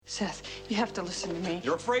Seth, you have to listen to me.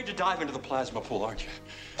 You're afraid to dive into the plasma pool, aren't you?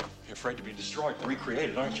 You're afraid to be destroyed and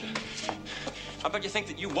recreated, aren't you? I bet you think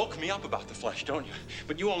that you woke me up about the flesh, don't you?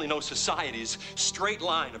 But you only know society's straight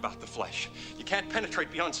line about the flesh. You can't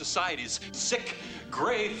penetrate beyond society's sick,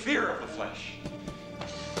 gray fear of the flesh.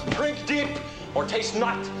 Drink deep or taste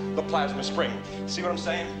not the plasma spring. See what I'm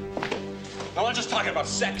saying? I'm not just talking about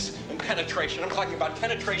sex and penetration. I'm talking about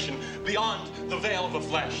penetration beyond the veil of the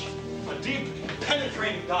flesh. A deep,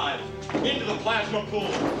 penetrating dive into the plasma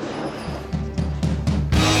pool.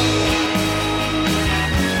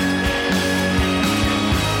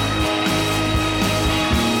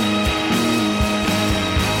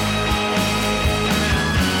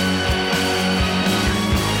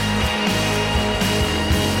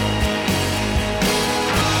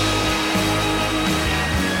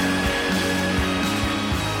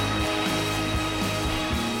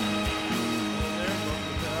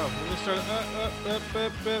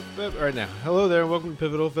 All right, now, hello there, and welcome to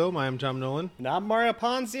Pivotal Film. I am Tom Nolan. And I'm Mario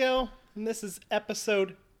Ponzio, and this is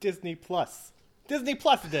episode Disney Plus. Disney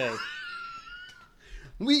Plus Day.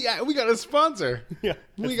 We got a sponsor. Yeah,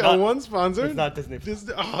 we got one sponsor. It's not Disney Plus.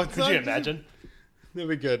 Could you imagine? That'd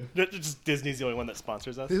be good. Just Disney's the only one that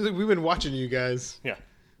sponsors us. We've been watching you guys. Yeah.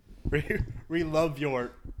 We love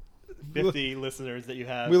your 50 listeners that you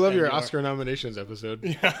have. We love your Oscar nominations episode.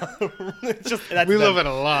 Yeah. We love it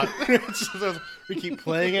a lot. We keep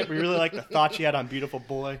playing it. We really like the thoughts you had on Beautiful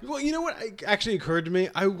Boy. Well, you know what actually occurred to me?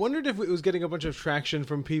 I wondered if it was getting a bunch of traction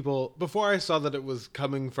from people before I saw that it was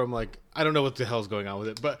coming from, like, I don't know what the hell's going on with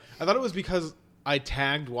it, but I thought it was because I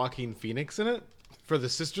tagged Joaquin Phoenix in it for the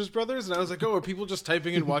Sisters Brothers, and I was like, oh, are people just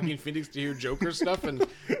typing in Joaquin Phoenix to hear Joker stuff, and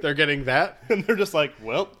they're getting that? And they're just like,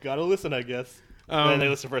 well, gotta listen, I guess. And then they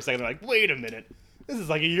listen for a second, they're like, wait a minute, this is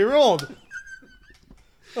like a year old.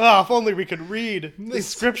 Oh, if only we could read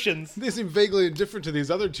descriptions. They seem vaguely indifferent to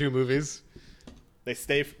these other two movies.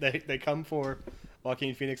 They come for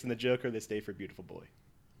Joaquin Phoenix and the Joker, they stay for Beautiful Boy.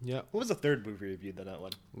 Yeah. What was the third movie reviewed that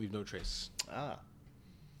one? Leave No Trace. Ah.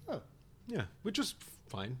 Oh. Yeah, which was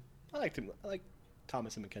fine. I liked him. I like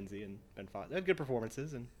Thomas and Mackenzie and Ben Foster. They had good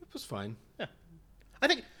performances, and It was fine. yeah. I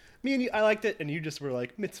think me and you, I liked it, and you just were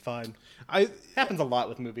like, it's fine. Happens a lot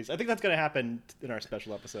with movies. I think that's going to happen in our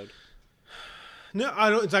special episode. No,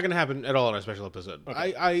 I don't. It's not going to happen at all in our special episode.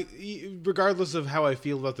 Okay. Regardless of how I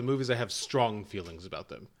feel about the movies, I have strong feelings about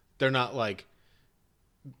them. They're not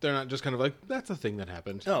just kind of like, that's a thing that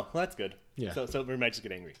happened. Oh, well, that's good. Yeah. So we might just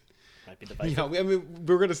get angry. Might be divisive. Yeah, I mean,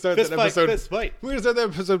 we're going to start that episode. Fist fight. We're going to start that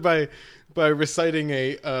episode by reciting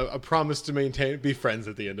a promise to be friends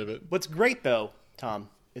at the end of it. What's great, though, Tom,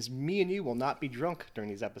 is me and you will not be drunk during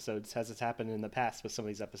these episodes, as it's happened in the past with some of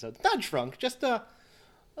these episodes. Not drunk, just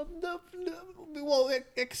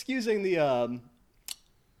excusing the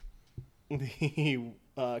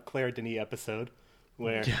Claire Denis episode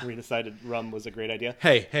where we decided rum was a great idea.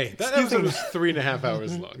 Hey, that episode was 3.5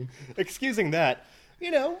 hours long. Excusing that,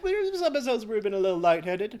 there's episodes where we've been a little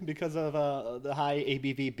lightheaded because of the high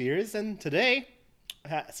ABV beers, and today,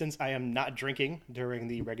 since I am not drinking during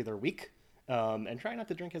the regular week, and try not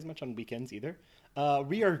to drink as much on weekends either,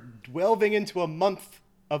 we are delving into a month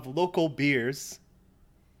of local beers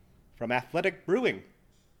from Athletic Brewing,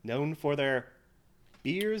 known for their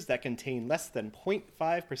beers that contain less than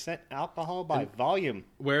 0.5% alcohol by volume.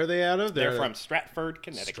 Where are they out of? They're from Stratford,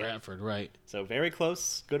 Connecticut. Stratford, right. So very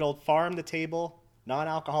close. Good old farm-to-table,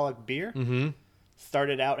 non-alcoholic beer. Mm-hmm.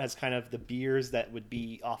 Started out as kind of the beers that would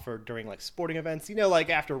be offered during like sporting events. Like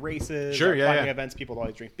after races or climbing events, people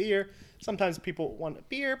always drink beer. Sometimes people want a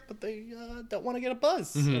beer, but they don't want to get a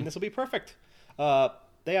buzz. Mm-hmm. And this will be perfect.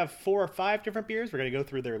 They have 4 or 5 different beers. We're going to go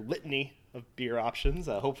through their litany of beer options.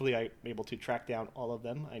 Hopefully I'm able to track down all of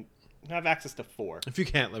them. I have access to 4. If you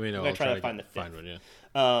can't, let me know. I'll try to find the 5th. One,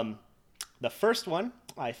 yeah. The first one,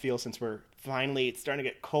 I feel, since it's starting to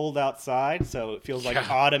get cold outside, so it feels like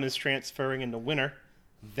autumn is transferring into winter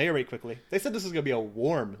very quickly. They said this is going to be a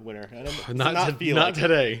warm winter. Not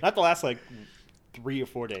today. Not the last 3 or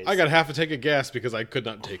 4 days. I got half a tank of gas because I could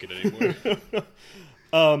not take it anymore.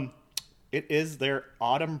 It is their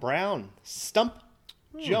Autumn Brown Stump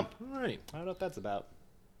Jump. Right. I don't know what that's about.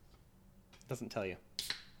 Doesn't tell you.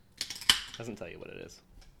 Doesn't tell you what it is.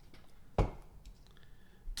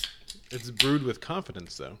 It's brewed with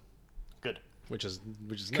confidence, though. Good. Which is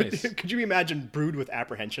nice. Could you imagine brewed with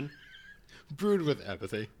apprehension? Brewed with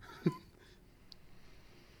apathy. It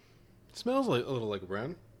smells a little like a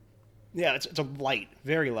brown. Yeah, it's a light,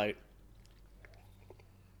 very light.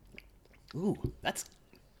 Ooh, that's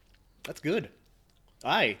good.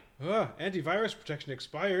 Aye. Antivirus protection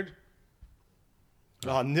expired.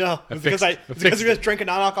 Oh no! It's fixed because you guys drinking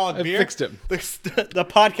non-alcoholic beer. fixed it. The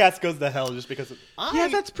podcast goes to hell just because.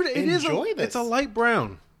 That's pretty. Enjoy this. It's a light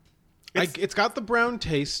brown. It's got the brown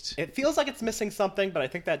taste. It feels like it's missing something, but I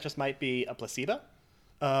think that just might be a placebo.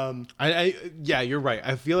 Yeah, you're right.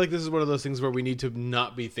 I feel like this is one of those things where we need to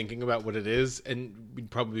not be thinking about what it is, and we'd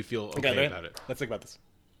probably feel okay about it. Let's think about this.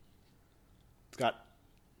 It's got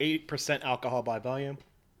 8% alcohol by volume.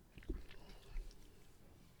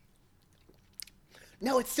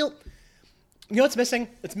 No, it's still. You know what's missing?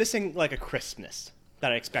 It's missing like a crispness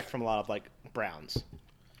that I expect from a lot of like browns.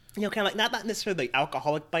 You know, kind of like not necessarily the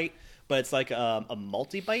alcoholic bite, but it's like a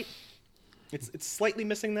malty bite. It's slightly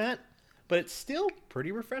missing that, but it's still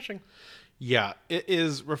pretty refreshing. Yeah, it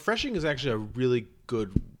is. Refreshing is actually a really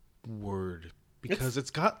good word because it's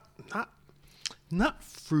got not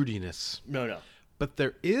fruitiness. No. But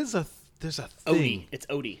there's a thing. Oaty. It's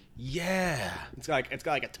oaty. Yeah. It's got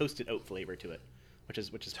like a toasted oat flavor to it, which is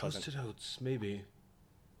Toasted pleasant. oats, maybe.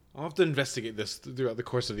 I'll have to investigate this throughout the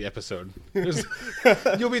course of the episode.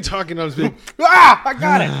 You'll be talking on speaking. I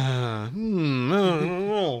got it. I don't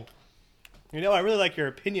know. You know, I really like your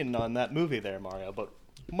opinion on that movie there, Mario, but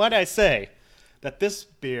might I say that this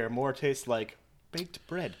beer more tastes like baked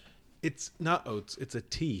bread. It's not oats. It's a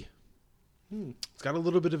tea. It's got a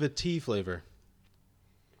little bit of a tea flavor.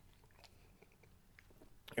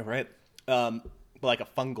 You're right. But like a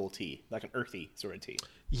fungal tea, like an earthy sort of tea.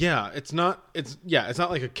 Yeah, it's not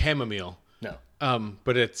like a chamomile. No.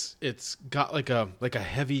 But it's got like a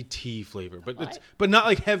heavy tea flavor, but not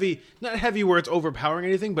like heavy, not heavy where it's overpowering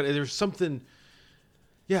anything. But there's something,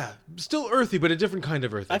 still earthy, but a different kind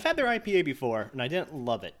of earthy. I've had their IPA before, and I didn't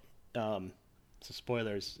love it. So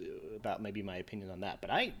spoilers about maybe my opinion on that, but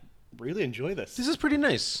I really enjoy this. This is pretty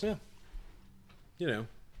nice. Yeah. You know,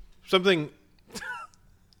 something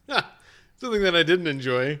that I didn't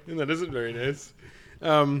enjoy, and that isn't very nice.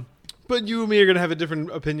 But you and me are going to have a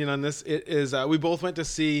different opinion on this. It is we both went to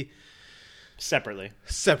see Separately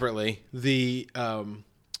the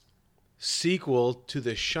sequel to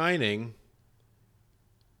The Shining,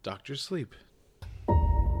 Dr. Sleep.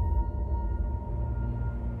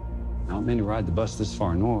 Not many ride the bus this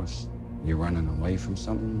far north. You're running away from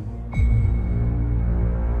something?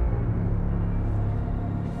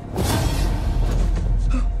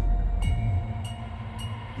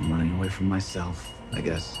 I'm running away from myself, I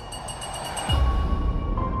guess.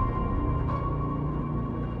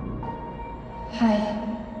 Hi.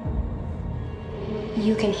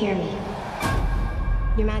 You can hear me.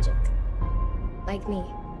 You're magic. Like me.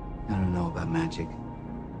 I don't know about magic.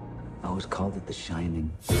 I always called it The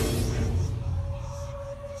Shining.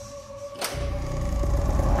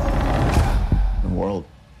 The world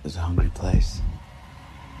is a hungry place.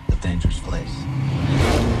 A dangerous place.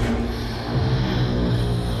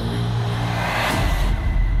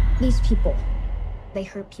 These people, they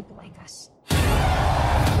hurt people like us.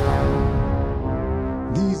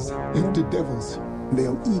 These empty devils,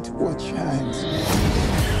 they'll eat what shines.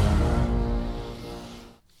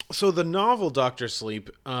 So the novel Dr.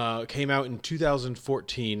 Sleep came out in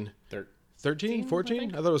 2014. 13?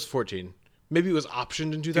 14? I thought it was 14. Maybe it was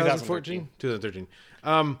optioned in 2014? 2013.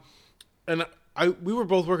 And we were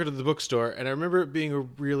both working at the bookstore, and I remember it being a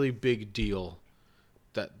really big deal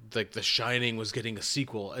that like The Shining was getting a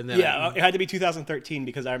sequel. And then it had to be 2013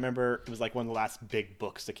 because I remember it was like one of the last big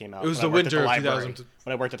books that came out. It was the winter of 2000.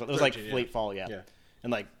 When I worked at it was like late fall, Yeah.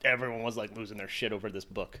 And like everyone was like losing their shit over this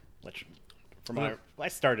book, which I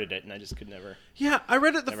started it and I just could never. Yeah, I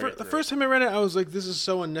read it the first time I read it. I was like, this is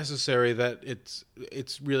so unnecessary that it's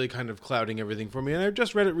really kind of clouding everything for me. And I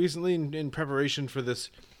just read it recently in preparation for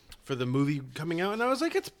the movie coming out, and I was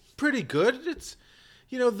like, it's pretty good. It's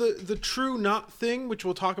the true not thing, which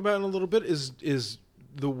we'll talk about in a little bit, is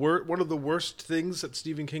one of the worst things that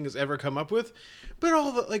Stephen King has ever come up with. But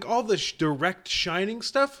all the direct Shining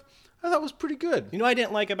stuff, I thought was pretty good. You know, what I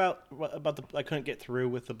didn't like about I couldn't get through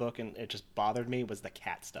with the book, and it just bothered me was the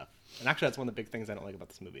cat stuff. And actually, that's one of the big things I don't like about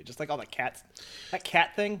this movie. Just like all that cat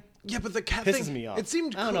thing. Yeah, but the cat pisses thing me off. It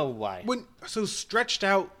seemed I don't know why. So stretched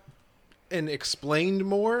out and explained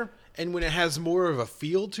more, and when it has more of a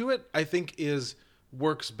feel to it, I think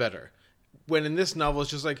works better. When in this novel, it's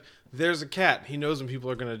just like, there's a cat. He knows when people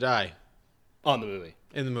are going to die. In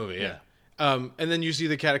the movie, Yeah. And then you see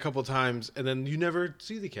the cat a couple times, and then you never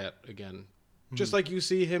see the cat again. Mm-hmm. Just like you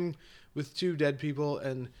see him with two dead people,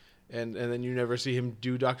 and then you never see him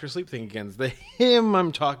do Dr. Sleep thing again. The him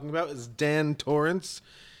I'm talking about is Dan Torrance.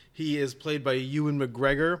 He is played by Ewan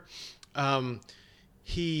McGregor.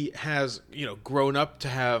 He has, grown up to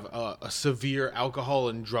have a severe alcohol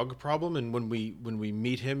and drug problem, and when we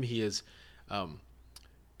meet him, he is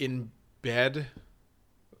in bed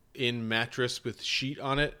in mattress with sheet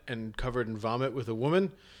on it and covered in vomit with a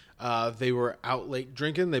woman. They were out late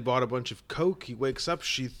drinking. They bought a bunch of Coke. He wakes up.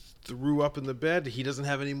 She threw up in the bed. He doesn't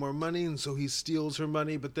have any more money, and so he steals her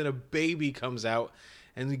money. But then a baby comes out,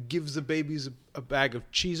 and he gives the babies a bag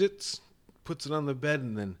of Cheez-Its, puts it on the bed,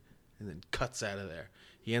 and then cuts out of there.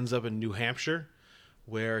 He ends up in New Hampshire,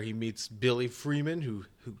 where he meets Billy Freeman, who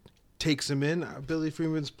takes him in. Billy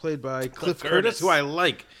Freeman's played by Cliff Curtis, who I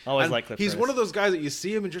like. Always like Cliff He's Curtis. one of those guys that you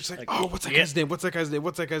see him and you're just like, oh, what's that guy's name? What's that guy's name?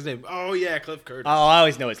 What's that guy's name? Oh, yeah, Cliff Curtis. Oh, I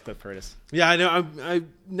always know it's Cliff Curtis. Yeah, I know.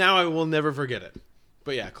 Now I will never forget it.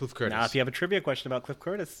 But yeah, Cliff Curtis. Now, if you have a trivia question about Cliff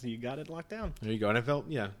Curtis, you got it locked down. There you go. And I felt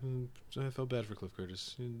bad for Cliff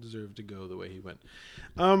Curtis. He deserved to go the way he went.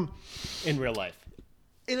 In real life.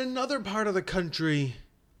 In another part of the country,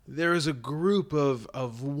 there is a group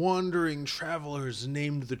of wandering travelers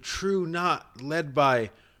named the True Knot, led by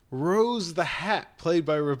Rose the Hat, played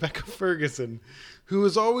by Rebecca Ferguson, who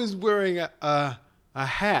is always wearing a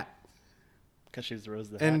hat. Because she's Rose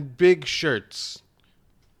the Hat. And big shirts.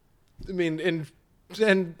 I mean, and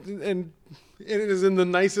it is in the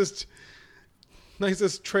nicest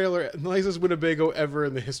trailer, nicest Winnebago ever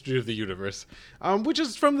in the history of the universe, which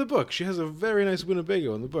is from the book. She has a very nice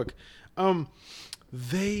Winnebago in the book.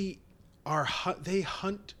 They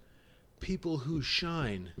hunt people who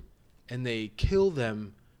shine, and they kill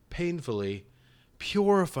them painfully,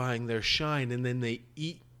 purifying their shine, and then they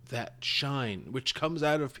eat that shine, which comes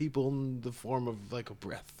out of people in the form of like a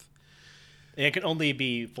breath. It can only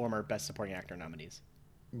be former Best Supporting Actor nominees.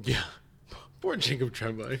 Yeah. Poor Jacob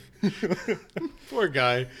Tremblay. Poor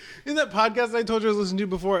guy. In that podcast I told you I was listening to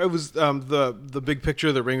before, it was the Big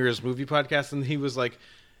Picture, the Ringers movie podcast, and he was like,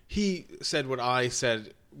 he said what I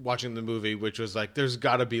said watching the movie, which was like, there's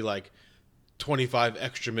got to be like 25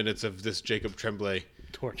 extra minutes of this Jacob Tremblay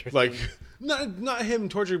torture. Like, not him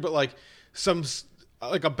torturing, but like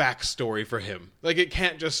like a backstory for him. Like, it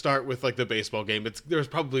can't just start with like the baseball game. There's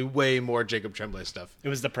probably way more Jacob Tremblay stuff. It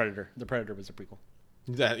was The Predator. The Predator was a prequel.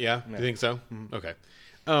 Yeah. You think so? Mm-hmm. Okay.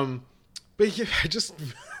 But yeah, I just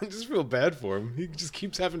feel bad for him. He just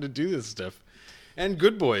keeps having to do this stuff. And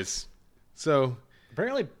Good Boys. So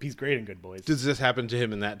apparently he's great in Good Boys. Does this happen to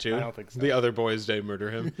him in that too? I don't think so. The other boys, they murder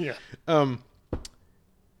him. Yeah. The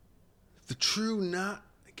True Knot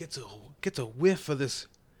gets a whiff of this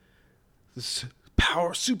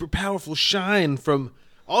super powerful shine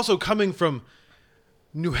coming from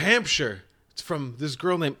New Hampshire. It's from this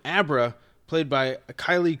girl named Abra, played by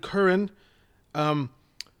Kylie Curran,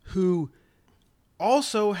 who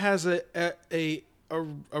also has a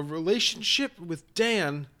relationship with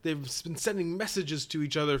Dan. They've been sending messages to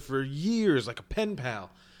each other for years, like a pen pal.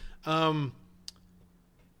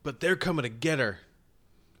 But they're coming to get her,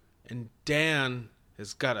 and Dan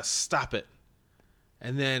has got to stop it.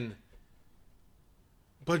 And then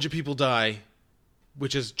a bunch of people die,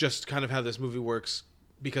 which is just kind of how this movie works,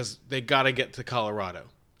 because they got to get to Colorado.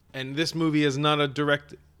 And this movie is not a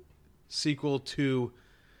direct sequel to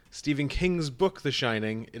Stephen King's book, The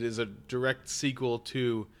Shining. It is a direct sequel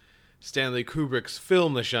to Stanley Kubrick's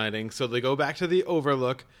film, The Shining. So they go back to the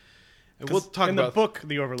Overlook, and we'll talk about... In the book,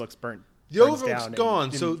 the Overlook's burnt. The Overlook's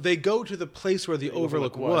gone, so they go to the place where the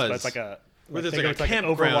Overlook was. But it's like a... Where there's like a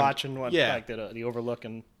campground. campground. Overwatch and what, yeah. like the Overlook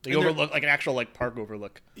and Overlook, like an actual like park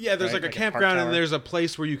overlook. Yeah, there's right? like a campground, and there's a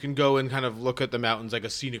place where you can go and kind of look at the mountains, like a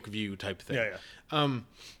scenic view type thing. Yeah.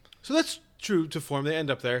 So that's true to form. They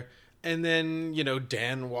end up there, and then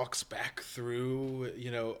Dan walks back through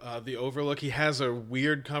the Overlook. He has a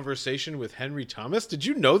weird conversation with Henry Thomas. Did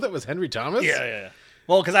you know that was Henry Thomas? Yeah.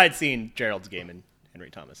 Well, because I had seen Gerald's Game, and Henry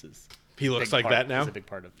Thomas is. He looks like that now. He's a big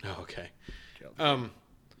part of. Oh, okay.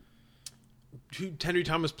 Henry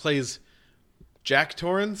Thomas plays Jack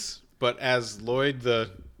Torrance, but as Lloyd the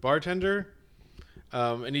bartender,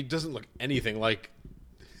 and he doesn't look anything like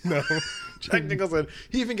Jack Nicholson.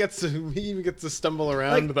 He even gets to stumble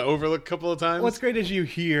around the Overlook a couple of times. What's great is you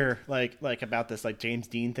hear like about this like James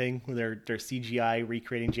Dean thing where they're CGI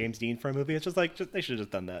recreating James Dean for a movie. It's just like they should have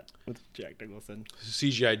just done that with Jack Nicholson.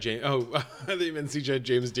 CGI James. Oh, I thought you meant CGI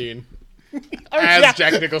James Dean as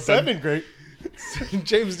Jack Nicholson. That'd been great.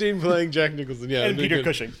 James Dean playing Jack Nicholson, yeah, and Peter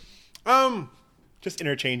Cushing. Just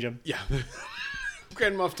interchange them. Yeah,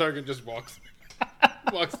 Grand Moff Tarkin just walks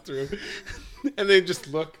through, and they just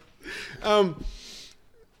look.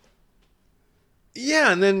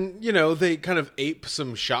 Yeah, and then they kind of ape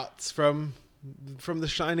some shots from The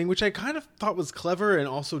Shining, which I kind of thought was clever and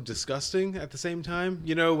also disgusting at the same time.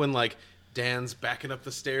 When like Dan's backing up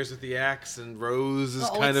the stairs with the axe, and Rose is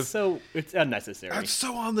kind of it's unnecessary. It's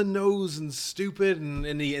so on the nose and stupid, and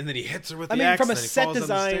then he hits her with the I mean, axe. from a and then he set falls down the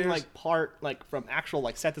design stairs. from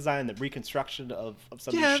actual set design, the reconstruction of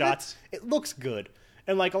some of Yeah, these shots, it looks good,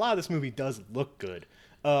 and a lot of this movie does look good.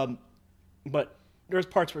 But there's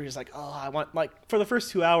parts where you're just like, oh, I want for the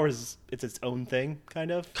first 2 hours, it's its own thing,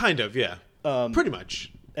 kind of, yeah, pretty much.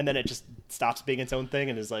 and then it just stops being its own thing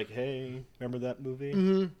and is like, hey, remember that movie?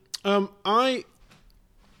 Mm-hmm.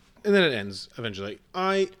 And then it ends eventually.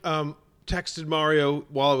 I texted Mario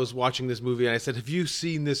while I was watching this movie, and I said, "Have you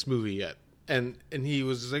seen this movie yet?" And he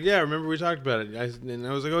was just like, "Yeah, remember we talked about it." And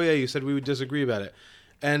I was like, "Oh yeah, you said we would disagree about it."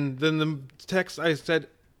 And then the text I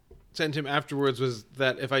sent him afterwards was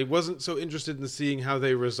that if I wasn't so interested in seeing how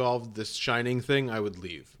they resolved this Shining thing, I would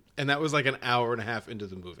leave. And that was like an hour and a half into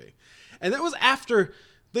the movie, and that was after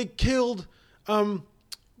they killed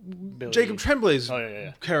Jacob Tremblay's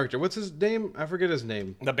character. What's his name? I forget his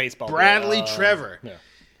name. The baseball Bradley Trevor. Yeah.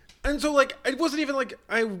 And so it wasn't even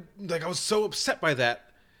I was so upset by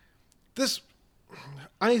that.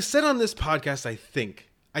 I said on this podcast,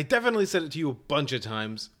 I definitely said it to you a bunch of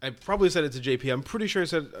times. I probably said it to JP. I'm pretty sure I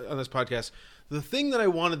said it on this podcast. The thing that I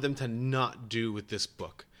wanted them to not do with this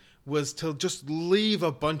book was to just leave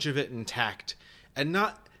a bunch of it intact and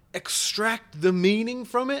not extract the meaning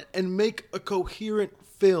from it and make a coherent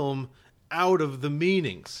film out of the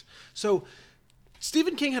meanings. So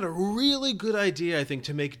Stephen King had a really good idea, I think,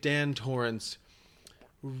 to make Dan Torrance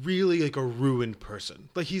really a ruined person.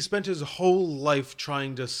 He spent his whole life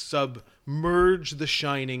trying to submerge The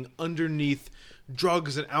Shining underneath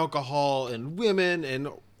drugs and alcohol and women and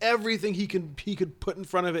everything he could put in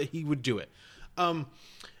front of it, he would do it. And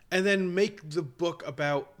then make the book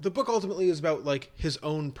ultimately is about his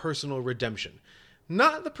own personal redemption.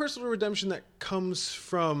 Not the personal redemption that comes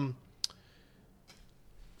from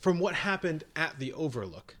what happened at the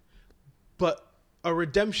Overlook, but a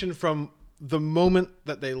redemption from the moment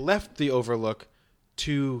that they left the Overlook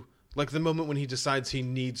to the moment when he decides he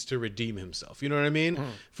needs to redeem himself. You know what I mean?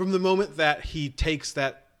 From the moment that he takes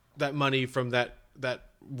that money from that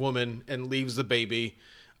woman and leaves the baby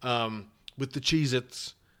with the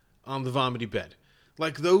Cheez-Its on the vomity bed.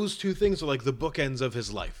 Those two things are the bookends of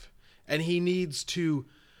his life. And he needs to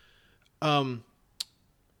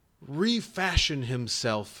refashion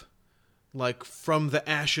himself from the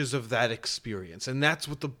ashes of that experience. And that's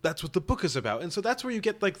what the book is about. And so that's where you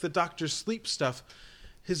get the Dr. Sleep stuff.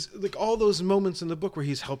 His all those moments in the book where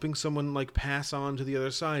he's helping someone pass on to the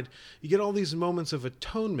other side. You get all these moments of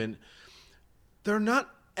atonement. They're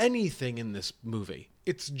not anything in this movie.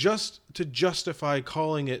 It's just to justify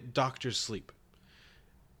calling it Dr. Sleep.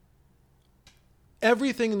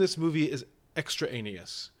 Everything in this movie is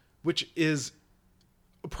extraneous, which is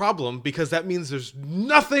a problem because that means there's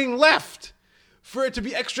nothing left for it to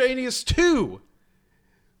be extraneous to.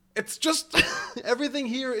 It's just everything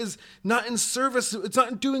here is not in service. It's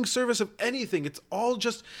not doing service of anything. It's all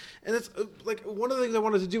just, and it's one of the things I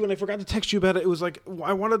wanted to do, and I forgot to text you about it. It was I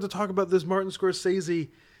wanted to talk about this Martin Scorsese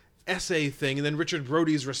essay thing, and then Richard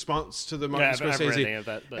Brody's response to the Martin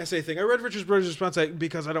Scorsese essay thing. I read Richard Brody's response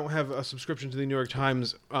because I don't have a subscription to the New York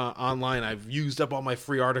Times online. I've used up all my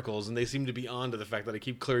free articles, and they seem to be on to the fact that I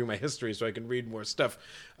keep clearing my history so I can read more stuff.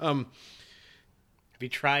 Have you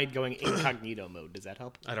tried going incognito mode? Does that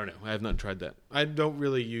help? I don't know. I have not tried that. I don't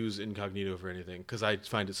really use incognito for anything because I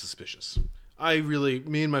find it suspicious.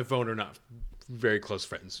 Me and my phone are not very close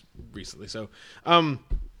friends recently, so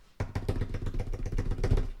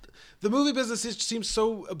the movie business seems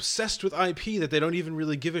so obsessed with IP that they don't even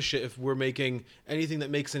really give a shit if we're making anything that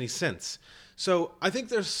makes any sense. So I think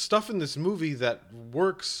there's stuff in this movie that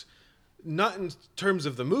works, not in terms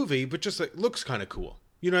of the movie, but just looks kind of cool.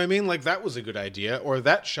 You know what I mean? That was a good idea, or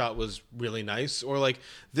that shot was really nice, or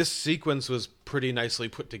this sequence was pretty nicely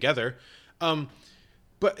put together.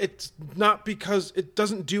 But it's not because it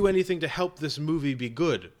doesn't do anything to help this movie be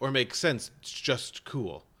good or make sense. It's just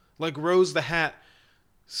cool. Rose the Hat,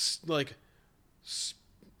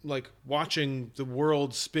 watching the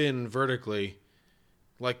world spin vertically,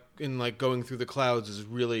 going through the clouds is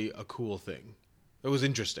really a cool thing. It was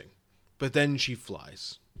interesting. But then she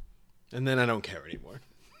flies. And then I don't care anymore.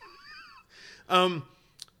 And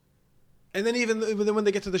then even when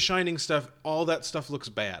they get to the Shining stuff, all that stuff looks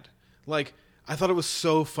bad. I thought it was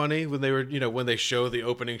so funny when they were, when they show the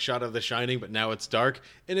opening shot of The Shining, but now it's dark,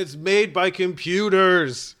 and it's made by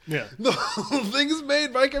computers. Yeah. The whole thing is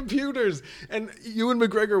made by computers. And Ewan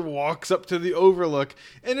McGregor walks up to the Overlook,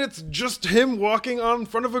 and it's just him walking on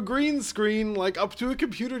front of a green screen, like up to a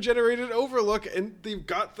computer-generated Overlook, and they've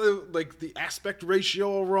got the aspect ratio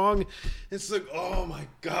all wrong. It's like, oh my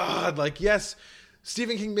God. Like, yes,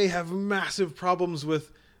 Stephen King may have massive problems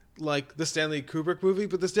with like the Stanley Kubrick movie,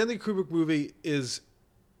 but the Stanley Kubrick movie is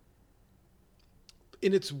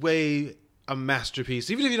in its way a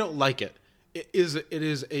masterpiece. Even if you don't like it, it is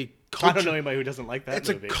a I don't know anybody who doesn't like that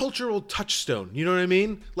movie. It's a cultural touchstone. You know what I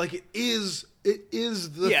mean? Like it is the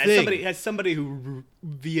thing. As somebody who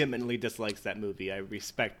vehemently dislikes that movie, I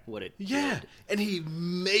respect what it did. And he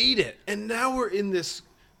made it. And now we're in this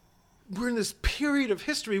period of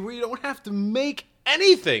history where you don't have to make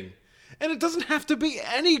anything. And it doesn't have to be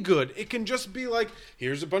any good. It can just be like,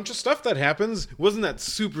 here's a bunch of stuff that happens. Wasn't that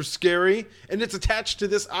super scary? And it's attached to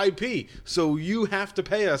this IP. So you have to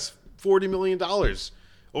pay us $40 million.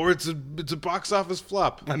 Or it's a box office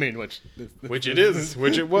flop. I mean, which it is.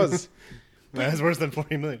 Which it was. That's worse than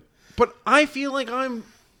 $40 million. But I feel like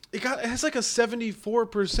it has like a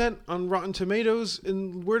 74% on Rotten Tomatoes.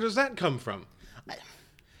 And where does that come from?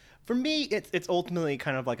 For me, it's ultimately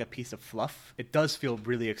kind of like a piece of fluff. It does feel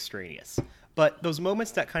really extraneous. But those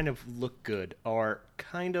moments that kind of look good are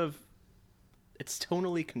kind of... It's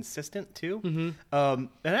tonally consistent, too. Mm-hmm.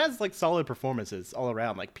 It has, like, solid performances all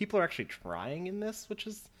around. Like, people are actually trying in this, which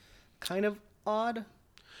is kind of odd.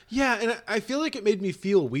 Yeah, and I feel like it made me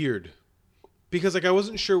feel weird. Because, like, I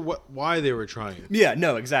wasn't sure why they were trying. Yeah,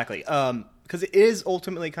 no, exactly. Because it is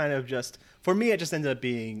ultimately kind of just... For me, it just ended up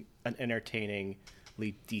being an entertaining...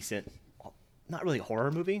 decent, not really a horror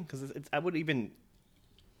movie, because I would even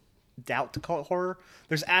doubt to call it horror.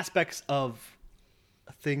 There's aspects of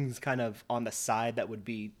things kind of on the side that would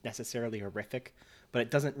be necessarily horrific, but it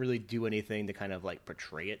doesn't really do anything to kind of like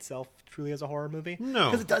portray itself truly as a horror movie. No,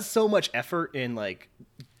 because it does so much effort in like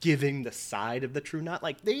giving the side of the true not.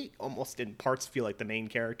 Like they almost in parts feel like the main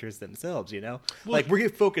characters themselves, you know? Well, like we're going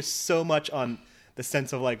to focus so much on the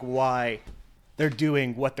sense of like why they're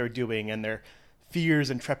doing what they're doing and their fears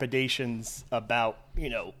and trepidations about,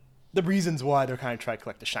 the reasons why they're kind of trying to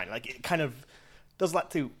collect the shine. Like it kind of does a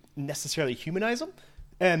lot to necessarily humanize them.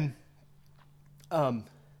 And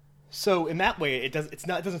so in that way it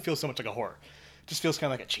doesn't feel so much like a horror. It just feels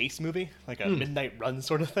kind of like a chase movie, like a midnight run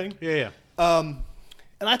sort of thing. Yeah. And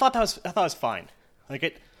I thought that was fine. Like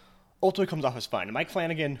it ultimately comes off as fine. And Mike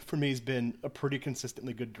Flanagan, for me, has been a pretty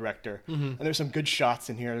consistently good director. Mm-hmm. And there's some good shots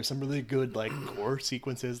in here. There's some really good, like, gore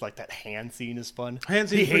sequences. Like, that hand scene is fun. Hand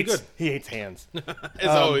scene is pretty good. He hates hands.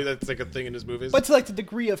 That's, like, a thing in his movies. But to, like, the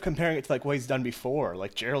degree of comparing it to, like, what he's done before,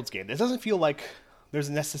 like Gerald's Game, it doesn't feel like there's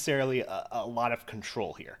necessarily a lot of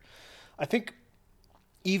control here. I think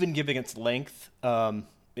even given its length,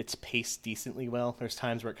 it's paced decently well. There's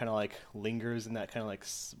times where it kind of, like, lingers in that kind of, like,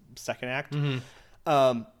 second act.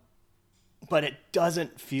 Mm-hmm. But it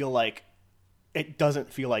doesn't feel like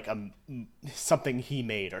something he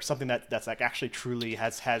made or something that's like actually truly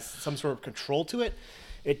has some sort of control to it.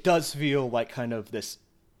 It does feel like kind of this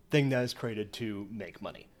thing that is created to make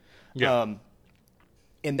money. Yeah.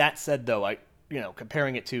 In that said, though,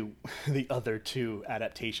 comparing it to the other two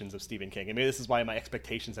adaptations of Stephen King, I mean, this is why my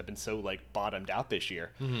expectations have been so like bottomed out this year.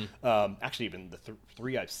 Mm-hmm. Actually, even the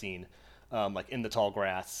three I've seen, like In the Tall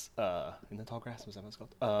Grass, was that what it's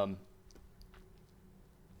called?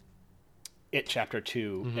 It Chapter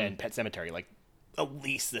 2 and Pet Sematary, like at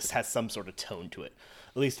least this has some sort of tone to it.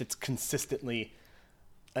 At least it's consistently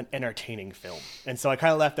an entertaining film. And so I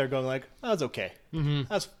kind of left there going like, that was okay. Mm-hmm.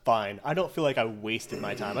 That's fine. I don't feel like I wasted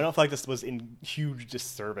my time. I don't feel like this was in huge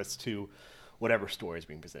disservice to whatever story is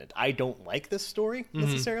being presented. I don't like this story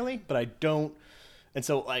necessarily, but I don't. And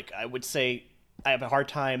so like I would say I have a hard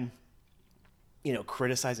time,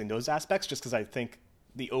 criticizing those aspects just because I think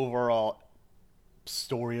the overall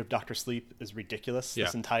story of Dr. Sleep is ridiculous. Yeah.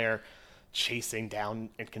 This entire chasing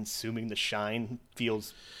down and consuming the shine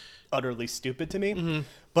feels utterly stupid to me. Mm-hmm.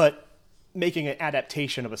 But making an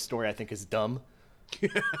adaptation of a story I think is dumb.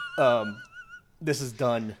 This is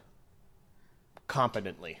done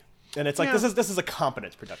competently. And it's like this is a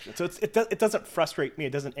competent production. So it doesn't frustrate me,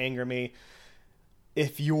 it doesn't anger me.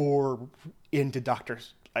 If you're into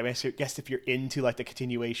I guess if you're into like the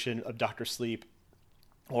continuation of Dr. Sleep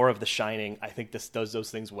or of The Shining, I think this does those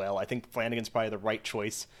things well. I think Flanagan's probably the right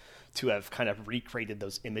choice to have kind of recreated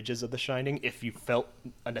those images of The Shining if you felt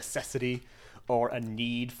a necessity or a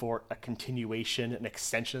need for a continuation, an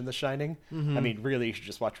extension of The Shining. Mm-hmm. I mean, really, you should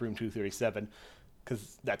just watch Room 237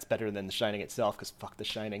 because that's better than The Shining itself. Because fuck The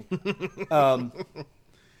Shining. One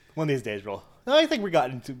of these days, I think we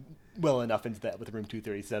got well enough into that with Room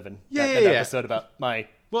 237. That episode about my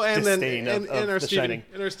disdain of The Shining.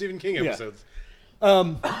 In our Stephen King episodes.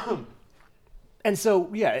 And so,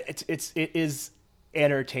 it is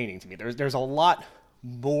entertaining to me. There's a lot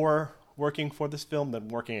more working for this film than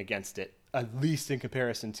working against it, at least in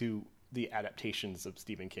comparison to the adaptations of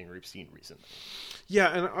Stephen King we've seen recently. Yeah,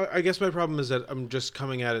 and I guess my problem is that I'm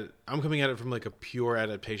coming at it from like a pure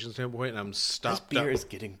adaptation standpoint, and I'm stopped. This beer is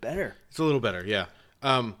getting better. It's a little better, yeah.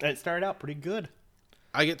 And it started out pretty good.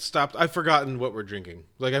 I get stopped. I've forgotten what we're drinking.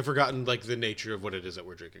 Like, I've forgotten like the nature of what it is that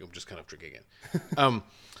we're drinking. I'm just kind of drinking it.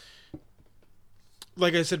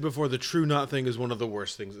 Like I said before, the True Knot thing is one of the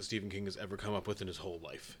worst things that Stephen King has ever come up with in his whole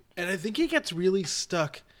life. And I think he gets really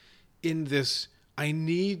stuck in this, I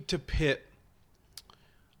need to pit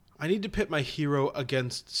my hero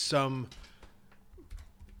against some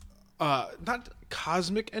not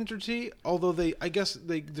cosmic entity, although the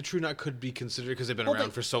True Knot could be considered because they've been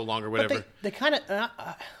around for so long or whatever. They kind of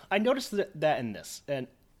I noticed that in this, and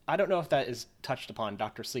I don't know if that is touched upon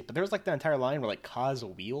Dr. Sleep, but there's like the entire line where like Kaz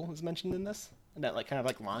Wheel is mentioned in this. And that like kind of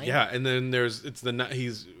like line. Yeah, and then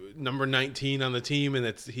he's number 19 on the team,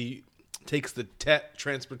 and he takes the TET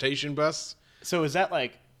transportation bus. So is that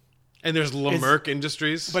like? And there's Lamerck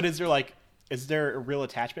Industries. But is there a real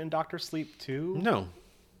attachment in Dr. Sleep to? No.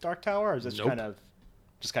 Dark Tower, or is this Nope. kind of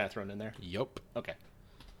thrown in there? Yup. Okay.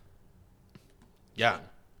 Yeah,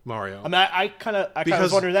 Mario. I mean, I kind of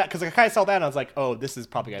was wondering that because I kind of saw that and I was like, oh, this is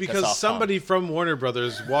probably gonna piss off because somebody Tom. from Warner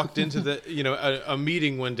Brothers walked into the a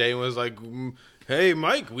meeting one day and was like, "Hey,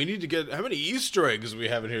 Mike, we need to get how many Easter eggs we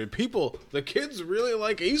have in here? The kids really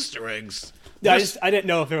like Easter eggs." Yeah, I didn't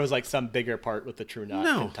know if there was like some bigger part with the True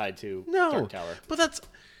Knot tied to Dark Tower. But that's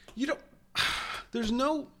there's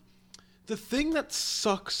no. The thing that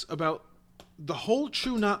sucks about the whole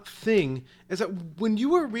True Knot thing is that when you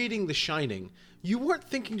were reading The Shining, you weren't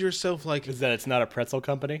thinking to yourself like... Is that it's not a pretzel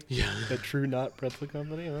company? Yeah. The True Knot pretzel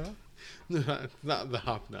company? Huh? Not the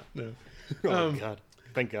Hop Knot, no. Oh, God.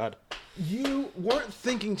 Thank God. You weren't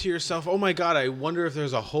thinking to yourself, oh my God, I wonder if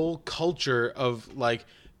there's a whole culture of, like,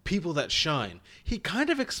 people that shine. He kind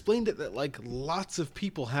of explained it that, like, lots of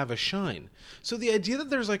people have a shine. So the idea that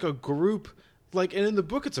there's, like, a group... Like, and in the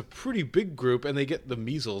book, it's a pretty big group, and they get the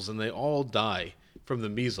measles, and they all die from the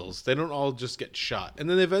measles. They don't all just get shot. And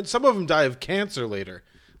then some of them die of cancer later.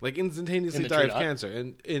 Like, instantaneously die of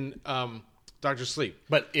cancer in Dr. Sleep.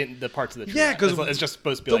 But in the parts of the True Yeah, because it's just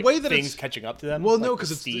supposed to be like things catching up to them? Well, like no,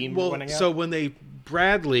 because it's... steam Well, running out? so when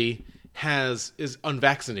Bradley is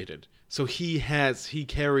unvaccinated. So he has the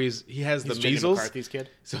measles. Jenny McCarthy's kid?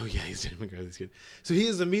 So, yeah, he's Jenny McCarthy's kid. So he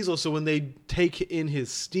has the measles, so when they take in his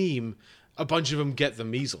steam... A bunch of them get the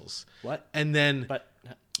measles. What? And then...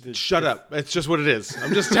 Shut up. It's just what it is.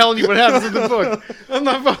 I'm just telling you what happens in the book.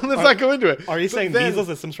 Let's not go into it. Are you saying measles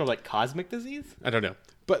is some sort of like cosmic disease? I don't know.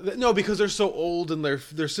 But no, because they're so old and their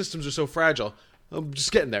systems are so fragile. I'm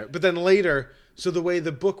just getting there. But then later... So the way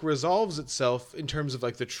the book resolves itself in terms of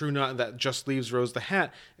like the True Knot that just leaves Rose the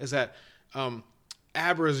Hat is that...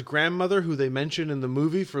 Abra's grandmother, who they mention in the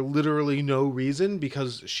movie for literally no reason,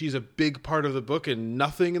 because she's a big part of the book and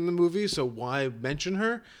nothing in the movie, so why mention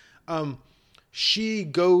her? She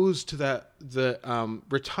goes to the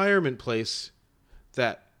retirement place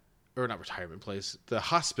the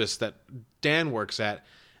hospice that Dan works at,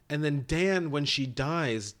 and then Dan, when she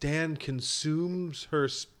dies, Dan consumes her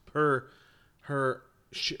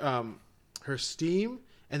steam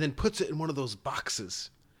and then puts it in one of those boxes.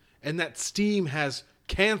 And that steam has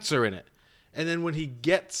cancer in it. And then when he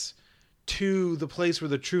gets to the place where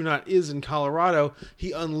the True Knot is in Colorado,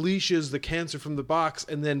 he unleashes the cancer from the box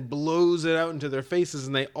and then blows it out into their faces,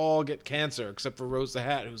 and they all get cancer, except for Rose the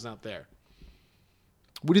Hat, who's not there.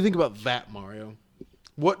 What do you think about that, Mario?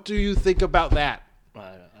 What do you think about that?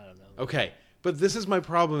 I don't know. Okay, but this is my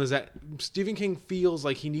problem, is that Stephen King feels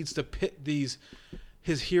like he needs to pit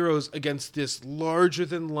his heroes against this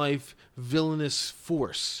larger-than-life villainous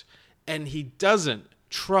force. And he doesn't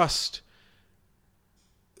trust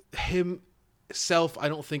himself, I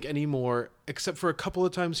don't think, anymore, except for a couple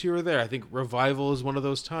of times here or there. I think Revival is one of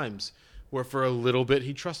those times where for a little bit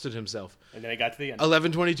he trusted himself. And then he got to the end.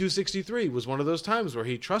 11/22/63 was one of those times where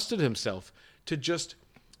he trusted himself to just...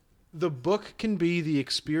 The book can be the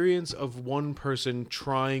experience of one person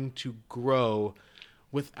trying to grow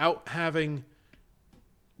without having...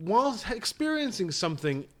 While experiencing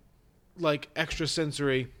something like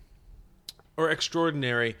extrasensory or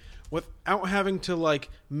extraordinary, without having to like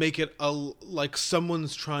make it a like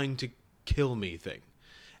someone's trying to kill me thing.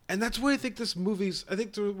 And that's where I think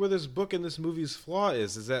where this book and this movie's flaw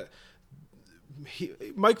is that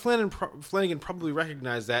Mike Flanagan probably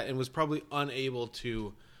recognized that and was probably unable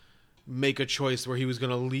to make a choice where he was going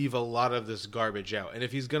to leave a lot of this garbage out. And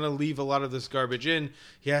if he's going to leave a lot of this garbage in,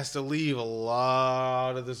 he has to leave a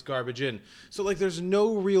lot of this garbage in. So like there's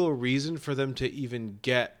no real reason for them to even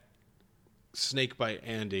get Snakebite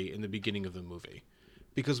Andy in the beginning of the movie,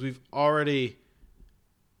 because we've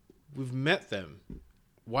met them.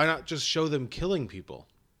 Why not just show them killing people?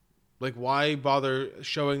 Like, why bother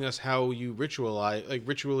showing us how you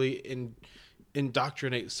ritually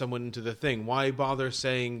indoctrinate someone into the thing? Why bother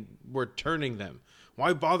saying we're turning them?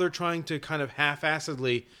 Why bother trying to kind of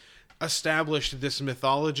half-assedly establish this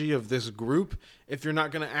mythology of this group if you're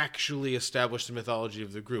not going to actually establish the mythology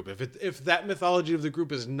of the group? If that mythology of the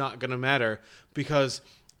group is not going to matter, because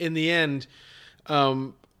in the end,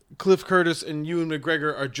 Cliff Curtis and Ewan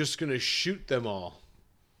McGregor are just going to shoot them all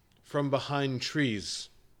from behind trees.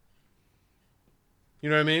 You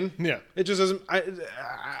know what I mean? Yeah. It just doesn't.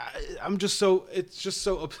 I'm just so. It's just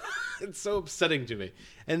so. It's so upsetting to me,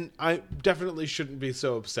 and I definitely shouldn't be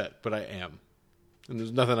so upset, but I am, and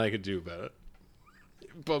there's nothing I could do about it.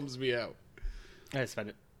 It bums me out. I just find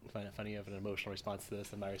it funny. You have an emotional response to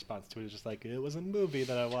this, and my response to it is just like, it was a movie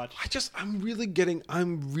that I watched. I'm really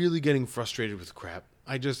getting frustrated with crap.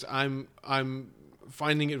 I'm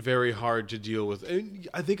finding it very hard to deal with. And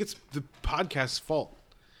I think it's the podcast's fault.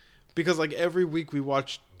 Because like every week we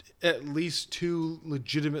watch at least 2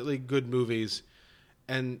 legitimately good movies,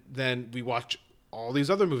 and then we watch all these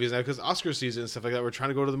other movies now because Oscar season and stuff like that. We're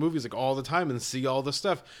trying to go to the movies like all the time and see all the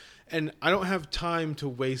stuff, and I don't have time to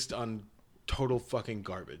waste on total fucking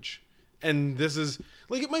garbage. And this is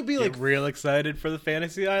like, it might be like, get real excited for the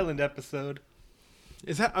Fantasy Island episode.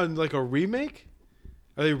 Is that like a remake?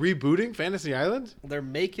 Are they rebooting Fantasy Island? They're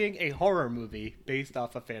making a horror movie based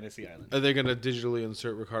off of Fantasy Island. Are they going to digitally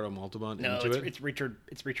insert Ricardo Montalban into it? It's Richard.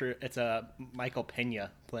 It's Michael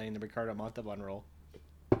Pena playing the Ricardo Montalban role.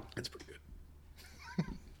 That's pretty good.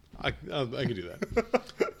 I can do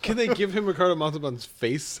that. Can they give him Ricardo Montalban's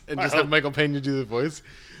face and just have Michael Pena do the voice?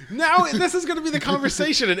 Now this is going to be the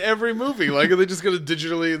conversation in every movie. Like, are they just going to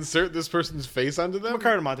digitally insert this person's face onto them?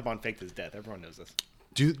 Ricardo Montalban faked his death. Everyone knows this.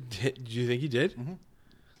 Do you think he did? Mm-hmm.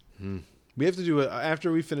 We have to do it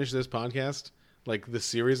after we finish this podcast, like the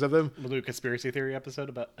series of them. We'll do a conspiracy theory episode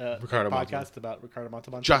about Ricardo podcast about Ricardo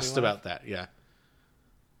Montalban. Just about that, yeah.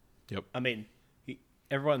 Yep. I mean,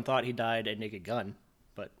 everyone thought he died at Naked Gun,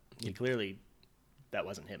 but clearly that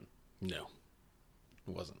wasn't him. No,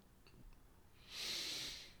 it wasn't.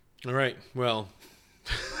 All right. Well,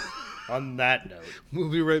 on that note, we'll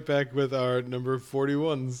be right back with our number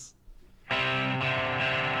 41s.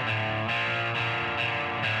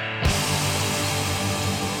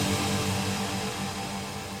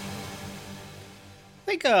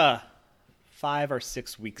 I think 5 or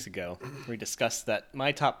 6 weeks ago, we discussed that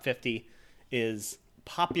my top 50 is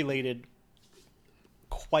populated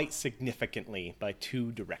quite significantly by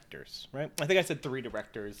 2 directors, right? I think I said 3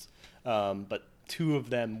 directors, but 2 of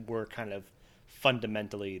them were kind of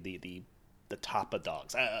fundamentally the top of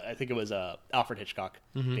dogs. I think it was Alfred Hitchcock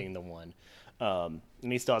being the one, and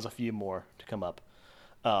he still has a few more to come up.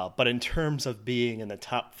 But in terms of being in the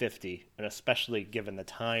top 50, and especially given the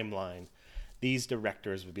timeline, these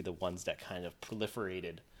directors would be the ones that kind of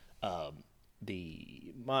proliferated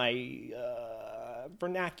my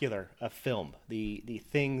vernacular of film, the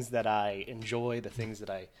things that I enjoy, the things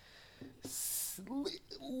that I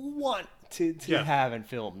want to have in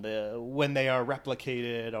film. When they are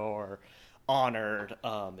replicated or honored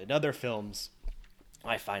in other films,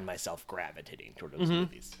 I find myself gravitating toward those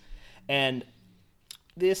movies. And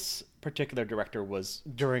this particular director was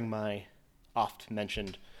during my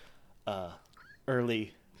oft-mentioned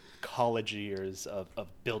early college years of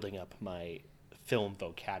building up my film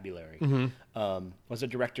vocabulary. Was a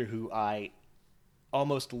director who I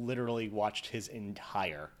almost literally watched his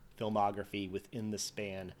entire filmography within the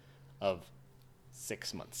span of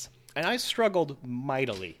 6 months. And I struggled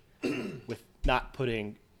mightily with not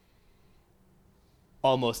putting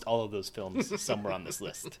almost all of those films somewhere on this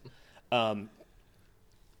list.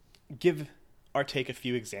 Give or take a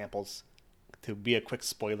few examples. To be a quick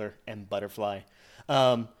spoiler, and Butterfly.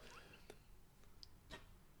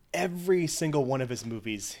 Every single one of his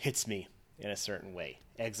movies hits me in a certain way.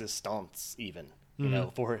 Existence, even. You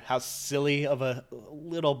know, for how silly of a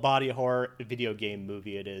little body horror video game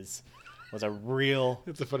movie it is, was a real...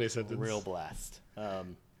 It's a funny sentence. Real blast.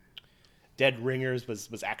 Dead Ringers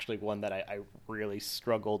was actually one that I really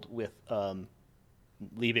struggled with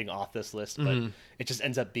leaving off this list, but it just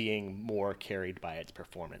ends up being more carried by its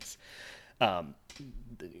performance. The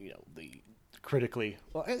critically,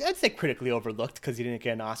 well, I'd say critically overlooked because he didn't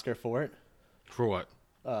get an Oscar for it. For what?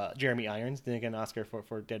 Jeremy Irons didn't get an Oscar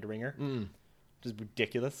for Dead Ringer. Which is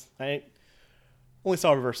ridiculous. I only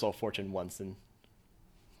saw Reversal of Fortune once, and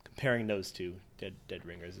comparing those two, Dead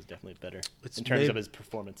Ringers is definitely better in terms of his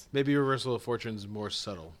performance. Maybe Reversal of Fortune's more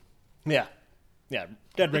subtle. Yeah.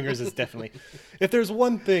 Dead Ringers is definitely. If there's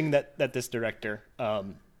one thing that this director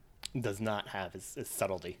does not have is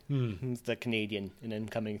subtlety. It's the Canadian and then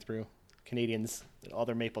coming through. Canadians, all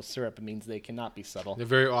their maple syrup means they cannot be subtle. They're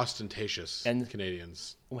very ostentatious, And-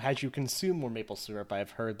 Canadians. As you consume more maple syrup,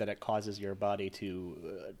 I've heard that it causes your body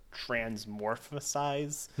to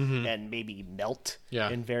transmorphosize and maybe melt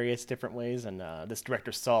in various different ways. And this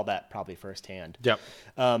director saw that probably firsthand. Yep.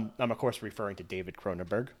 I'm, of course, referring to David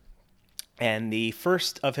Cronenberg. And the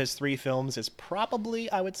first of his 3 films is probably,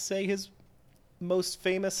 I would say, his most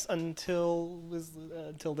famous until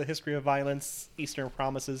the History of Violence, Eastern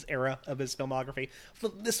Promises era of his filmography.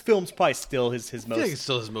 This film's probably still his most. I think it's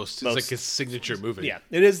still his most. It's like his signature movie. Yeah,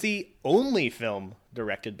 it is the only film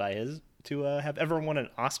directed by his to have ever won an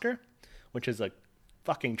Oscar, which is a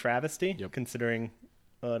fucking travesty considering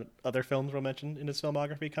other films were mentioned in his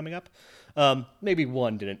filmography coming up. Maybe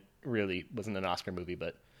one wasn't an Oscar movie,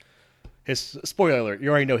 but. His spoiler alert,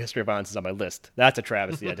 you already know History of Violence is on my list. That's a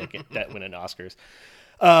travesty. I think that win an Oscars.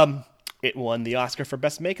 It won the Oscar for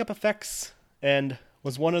Best Makeup Effects and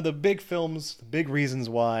was one of the big reasons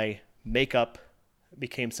why makeup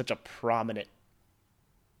became such a prominent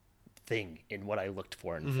thing in what I looked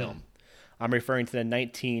for in film. I'm referring to the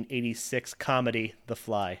 1986 comedy The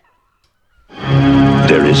Fly.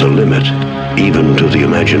 There is a limit, even to the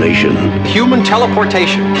imagination. Human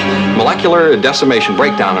teleportation, molecular decimation,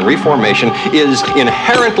 breakdown, and reformation is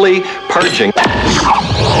inherently purging.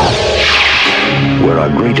 Where our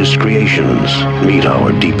greatest creations meet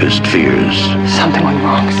our deepest fears. Something went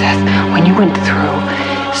wrong, Seth. When you went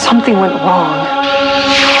through, something went wrong.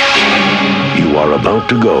 You are about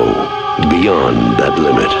to go beyond that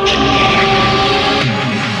limit.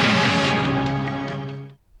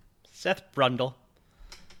 Seth Brundle,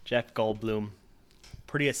 Jeff Goldblum,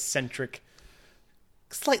 pretty eccentric,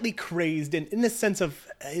 slightly crazed in the sense of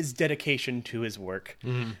his dedication to his work,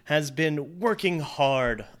 has been working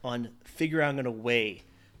hard on figuring out a way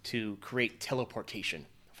to create teleportation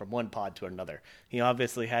from one pod to another. He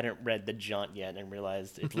obviously hadn't read The Jaunt yet and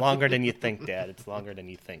realized it's longer than you think, Dad. It's longer than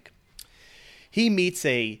you think. He meets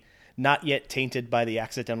a not yet tainted by the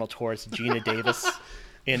accidental tourist Gina Davis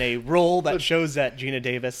in a role that shows that Gina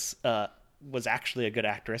Davis was actually a good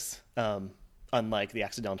actress, unlike the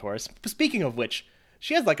accidental tourist. Speaking of which,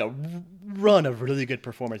 she has like a run of really good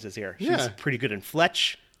performances here. She's pretty good in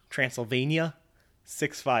Fletch, Transylvania,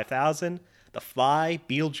 6-5000, The Fly,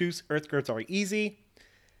 Beetlejuice, Earth Girls Are Easy,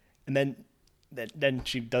 and then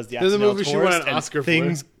she does the accidental movie tourist, she won an and Oscar for.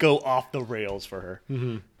 things go off the rails for her.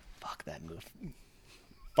 Fuck that move.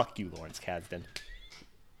 Fuck you, Lawrence Kasdan.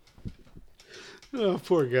 Oh,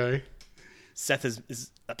 poor guy. Seth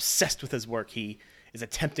is obsessed with his work. He is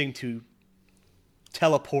attempting to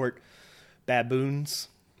teleport baboons.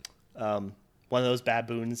 One of those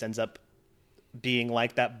baboons ends up being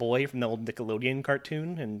like that boy from the old Nickelodeon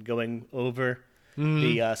cartoon and going over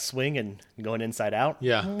the swing and going inside out.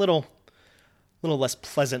 Yeah. A little less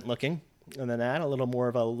pleasant looking. And then that, a little more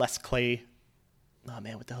of a Les Clay. Oh,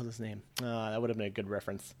 man, what the hell is his name? That would have been a good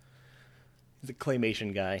reference. He's a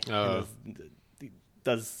claymation guy. Oh. He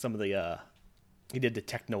does some of the... he did the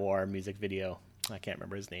Tech Noir music video. I can't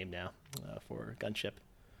remember his name now for Gunship.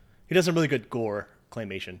 He does some really good gore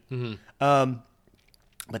claymation.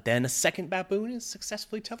 But then a second baboon is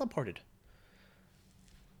successfully teleported.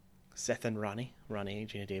 Seth and Ronnie and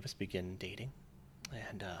Gina Davis begin dating.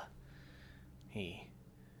 And he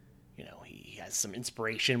has some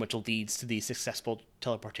inspiration which leads to the successful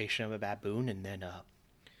teleportation of a baboon. And then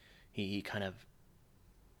he kind of,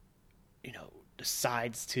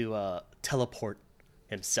 decides to teleport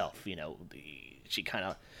himself. She kind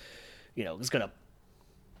of, is going to,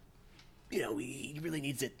 he really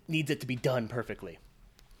needs it to be done perfectly.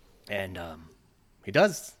 And he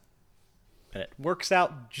does. And it works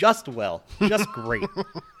out just well, just great.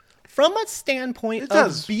 From a standpoint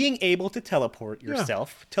of being able to teleport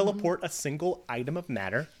yourself, teleport a single item of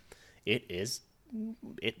matter, it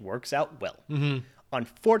works out well.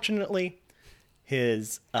 Unfortunately,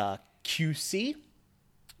 his QC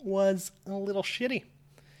was a little shitty.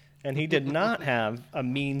 And he did not have a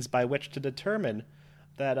means by which to determine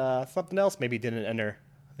that something else maybe didn't enter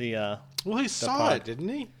the Well, he saw pod. it, didn't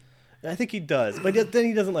he? I think he does, but then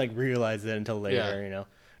he doesn't like realize it until later. Yeah. You know,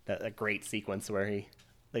 that great sequence where he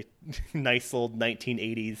like nice old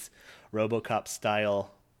 1980s RoboCop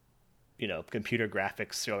style, you know, computer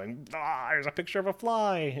graphics showing there's a picture of a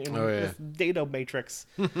fly in this data matrix.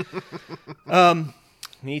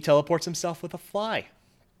 He teleports himself with a fly,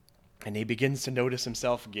 and he begins to notice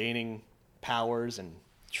himself gaining powers and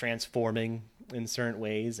transforming in certain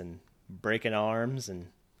ways and breaking arms and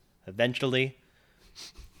eventually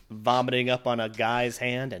vomiting up on a guy's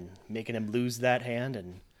hand and making him lose that hand.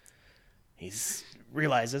 And he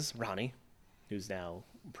realizes, Ronnie, who's now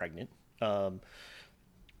pregnant, that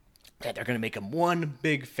they're going to make him one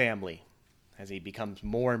big family as he becomes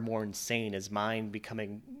more and more insane, his mind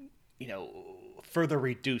becoming, you know, further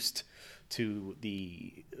reduced to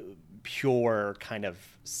the pure kind of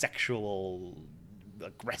sexual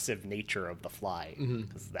aggressive nature of the fly,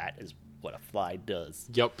 because that is what a fly does.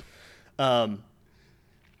 Yep.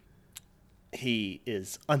 He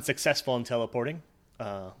is unsuccessful in teleporting.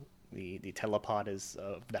 The telepod is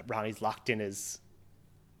that Ronnie's locked in is,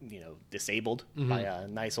 you know, disabled by a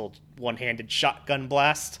nice old one-handed shotgun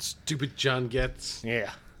blast. Stupid John Getz.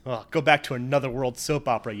 Yeah. Oh, go back to Another World soap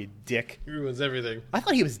opera, you dick. He ruins everything. I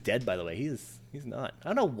thought he was dead, by the way. He's not. I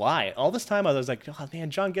don't know why. All this time I was like, oh man,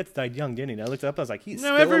 John Getz died young, didn't he? And I looked up, I was like, he's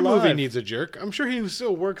still every alive. movie needs a jerk. I'm sure he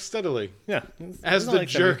still works steadily. Yeah. As He's the not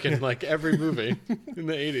jerk in like every movie in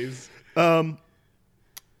the 80s.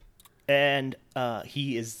 And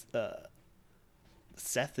he is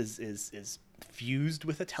Seth is fused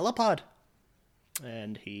with a telepod,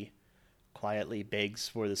 and he quietly begs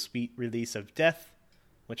for the sweet release of death,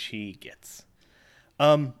 which he gets.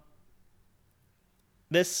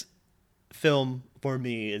 This film for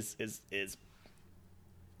me is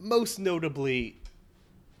most notably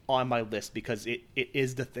on my list because it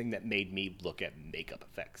is the thing that made me look at makeup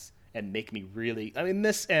effects and make me really, I mean,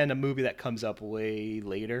 this and a movie that comes up way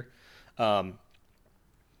later, a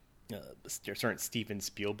certain Steven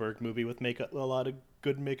Spielberg movie with a lot of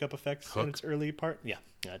good makeup effects Hook. in its early part. Yeah,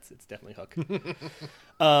 it's definitely Hook.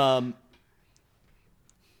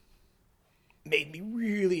 Made me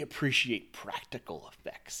really appreciate practical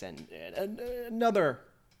effects, and another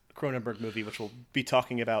Cronenberg movie, which we'll be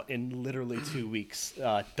talking about in literally 2 weeks,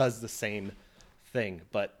 does the same thing.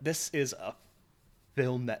 But this is a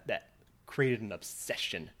film that created an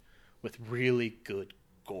obsession with really good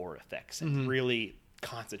gore effects and really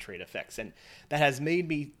concentrate effects, and that has made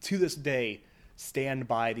me to this day stand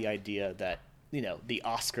by the idea that, you know, the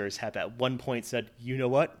Oscars have at one point said, you know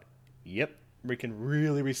what, yep, we can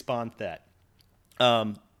really respond to that.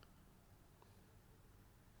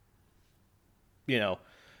 You know,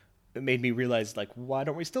 it made me realize, like, why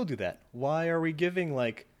don't we still do that? Why are we giving,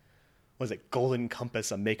 like, was it Golden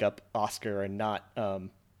Compass a makeup Oscar and not, I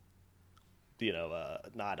think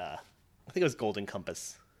it was Golden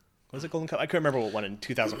Compass. Was it Golden Compass? I couldn't remember what one in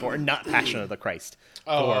 2004, and not Passion of the Christ.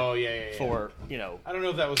 Yeah. For, you know. I don't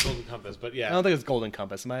know if that was Golden Compass, but yeah. I don't think it was Golden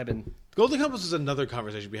Compass. It might have been. Golden Compass was another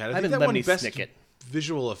conversation we had. I think been that won Lemony Best Snicket.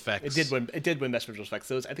 Visual Effects. It did win Best Visual Effects.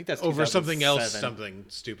 So I think that's over 2007. something else, something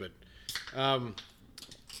stupid. But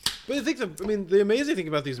I think the amazing thing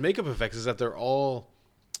about these makeup effects is that they're all,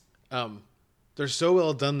 they're so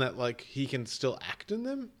well done that like he can still act in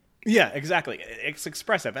them. Yeah, exactly. It's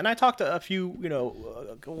expressive. And I talked a few,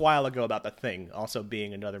 a while ago about The Thing also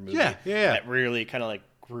being another movie that really kind of like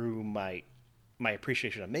grew my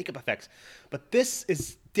appreciation of makeup effects. But this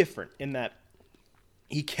is different in that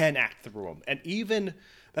he can act through them. And even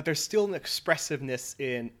that there's still an expressiveness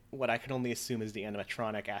in what I can only assume is the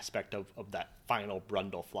animatronic aspect of that final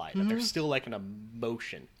Brundle fly. That there's still like an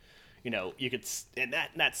emotion. You know, you could, and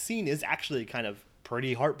that scene is actually kind of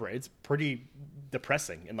pretty heartbreaking. It's pretty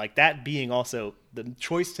depressing. And like that being also the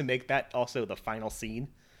choice to make that also the final scene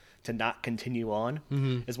to not continue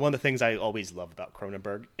on is one of the things I always love about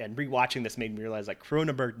Cronenberg. And rewatching this made me realize like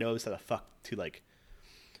Cronenberg knows how the fuck to like,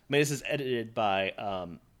 I mean, this is edited by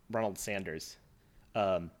Ronald Sanders.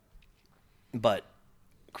 But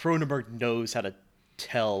Cronenberg knows how to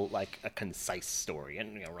tell like a concise story.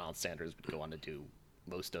 And Ronald Sanders would go on to do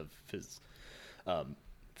most of his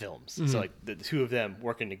films. So like the two of them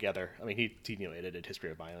working together. I mean, he edited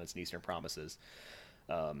History of Violence and Eastern Promises.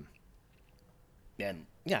 And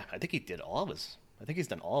yeah, I think he did all of his. I think he's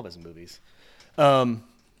done all of his movies.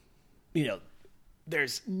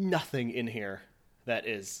 There's nothing in here that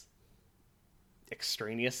is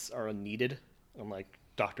extraneous or unneeded, unlike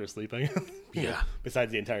Dr. Sleep.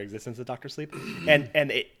 Besides the entire existence of Dr. Sleep,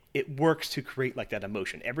 and it works to create like that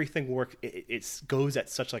emotion. Everything works. It goes at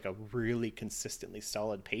such like a really consistently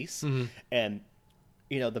solid pace, and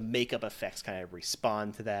the makeup effects kind of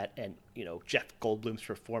respond to that, and Jeff Goldblum's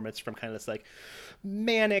performance from kind of this like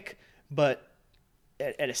manic but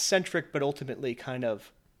and eccentric, but ultimately kind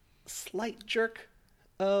of slight jerk,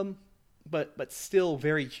 but still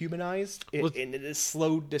very humanized in this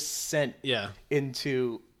slow descent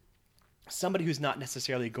into somebody who's not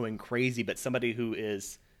necessarily going crazy, but somebody who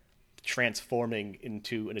is transforming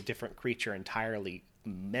into a different creature entirely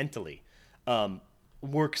mentally.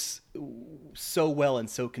 Works so well and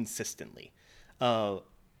so consistently. And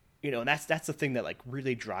that's the thing that like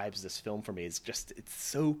really drives this film for me, is just it's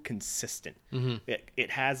so consistent. Mm-hmm. It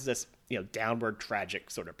has this downward tragic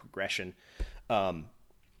sort of progression.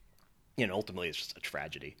 Ultimately it's just a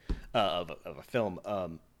tragedy of a film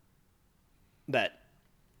that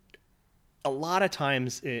a lot of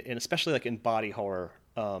times, and especially like in body horror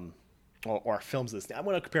or films of this, I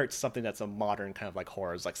want to compare it to something that's a modern kind of like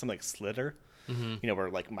horror, like something like Slither. Mm-hmm.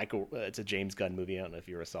 Where like Michael, it's a James Gunn movie. I don't know if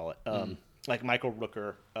you ever saw it. Like Michael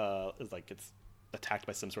Rooker is like gets attacked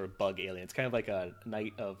by some sort of bug alien. It's kind of like a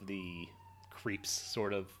Night of the Creeps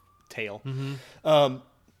sort of tale. Mm-hmm.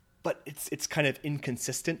 But it's kind of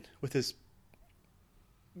inconsistent with his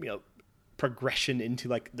progression into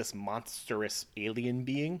like this monstrous alien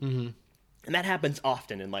being. Mm-hmm. And that happens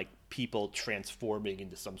often in like people transforming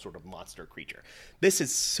into some sort of monster creature. This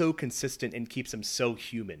is so consistent and keeps him so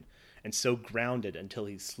human and so grounded until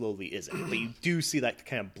he slowly isn't. But you do see that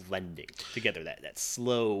kind of blending together, that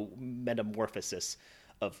slow metamorphosis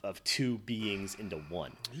of two beings into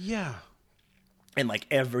one. Yeah. And like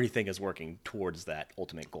everything is working towards that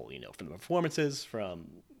ultimate goal, from the performances, from,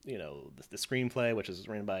 the screenplay, which is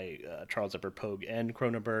written by Charles Edward Pogue and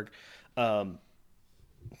Cronenberg,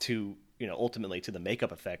 to, ultimately to the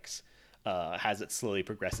makeup effects, as it slowly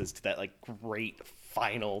progresses to that like great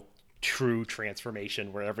final true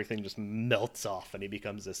transformation where everything just melts off and he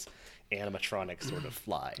becomes this animatronic sort of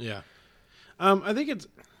fly. Yeah. I think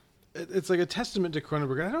it's like a testament to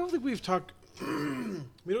Cronenberg. I don't think we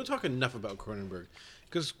don't talk enough about Cronenberg,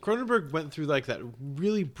 because Cronenberg went through like that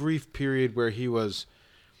really brief period where he was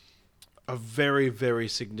a very, very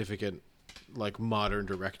significant like modern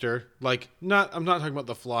director. Like I'm not talking about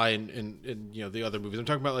The Fly and the other movies. I'm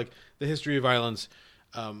talking about like The History of Violence,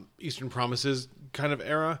 Eastern Promises kind of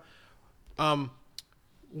era.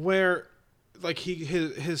 Where like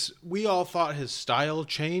we all thought his style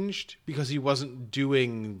changed because he wasn't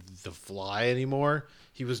doing The Fly anymore.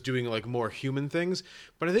 He was doing like more human things.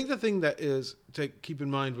 But I think the thing that is to keep in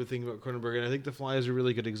mind with thinking about Cronenberg, and I think The Fly is a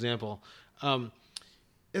really good example,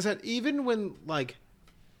 is that even when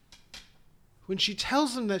she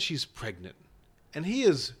tells him that she's pregnant, and he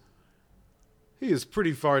is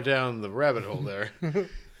pretty far down the rabbit hole there,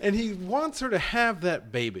 and he wants her to have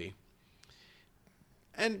that baby.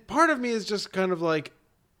 And part of me is just kind of like,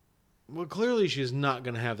 well, clearly she's not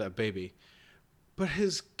going to have that baby. But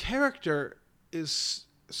his character is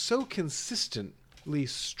so consistently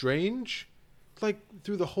strange, like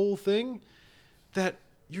through the whole thing, that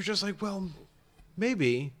you're just like, well,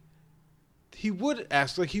 maybe he would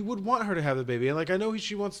ask, like he would want her to have the baby. And like, I know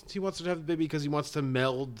he wants her to have the baby because he wants to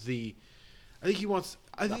meld the, I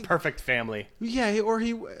think perfect family. Yeah. Or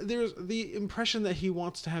there's the impression that he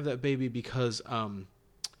wants to have that baby because,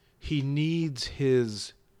 he needs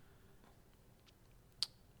his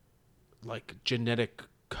like genetic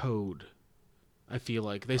code. I feel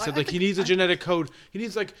like they said he needs a genetic code. He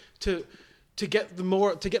needs like to get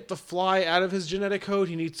the fly out of his genetic code.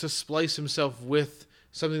 He needs to splice himself with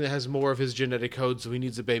something that has more of his genetic code, so he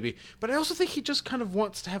needs a baby. But I also think he just kind of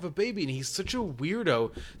wants to have a baby, and he's such a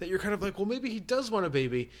weirdo that you're kind of like, well, maybe he does want a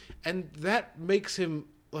baby, and that makes him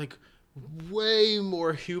like way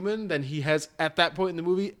more human than he has at that point in the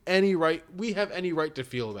movie we have any right to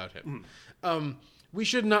feel about him. We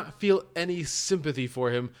should not feel any sympathy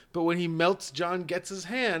for him, but when he melts John Getz's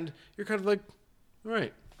hand, you're kind of like, all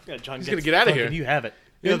right, yeah, he's gonna get out of here. You have it.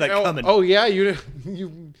 You know that coming. Oh yeah, you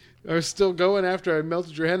are still going after I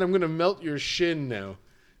melted your hand. I'm gonna melt your shin now.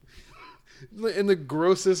 In the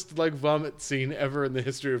grossest like vomit scene ever in the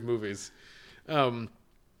history of movies.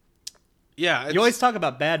 Yeah, you always talk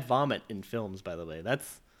about bad vomit in films, by the way.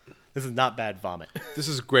 This is not bad vomit. This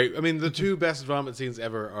is great. I mean, the two best vomit scenes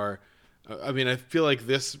ever are, I feel like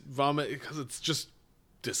this vomit, because it's just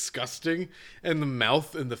disgusting, and the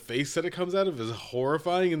mouth and the face that it comes out of is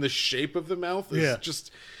horrifying, and the shape of the mouth is just...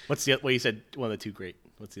 What's the... Well, you said one of the two great.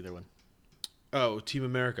 What's the other one? Oh, Team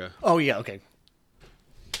America. Oh, yeah, okay.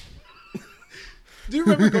 Do you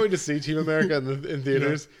remember going to see Team America in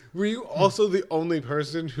theaters? Yeah. Were you also the only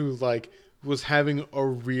person who, like, was having a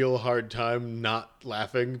real hard time not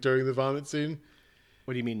laughing during the vomit scene?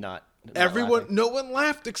 What do you mean not Everyone, laughing? No one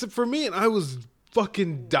laughed except for me, and I was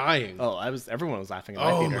fucking dying. Oh, everyone was laughing at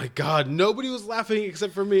my Oh theater. my god, nobody was laughing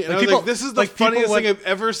except for me. And Like, I was people- like, this is the like, people funniest went- thing I've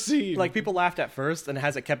ever seen. Like, people laughed at first, and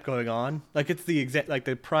as it kept going on, like, it's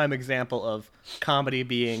the prime example of comedy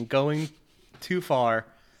going too far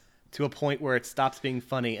to a point where it stops being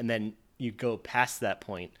funny, and then you go past that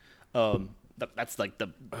point. That's like the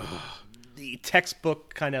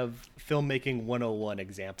textbook kind of filmmaking 101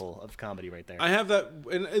 example of comedy right there. I have that,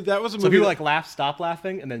 and that was a So movie. people like stop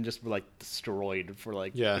laughing, and then just were like destroyed for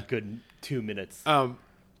like Yeah. a good 2 minutes.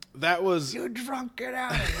 that was You drunk it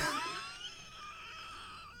out.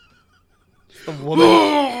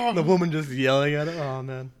 the woman just yelling at it. Oh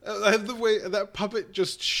man. I have the way that puppet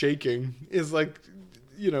just shaking is like,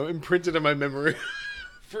 imprinted in my memory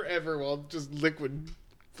forever while just liquid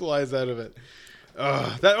flies out of it.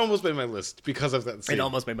 That almost made my list because of that scene. It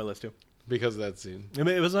almost made my list too. Because of that scene. I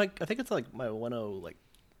mean, it was like I think it's like my 10 like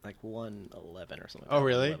 111 or something. Oh,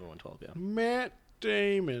 really? 11, 112, yeah. Matt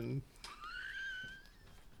Damon.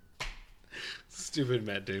 Stupid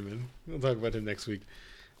Matt Damon. We'll talk about him next week.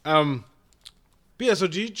 But yeah, so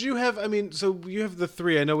do you have, so you have the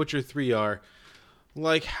three. I know what your three are.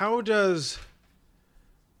 Like, how does,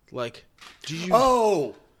 like, do you...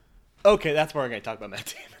 Oh! Okay, that's where we're going to talk about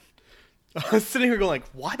Matt Damon. I was sitting here going like,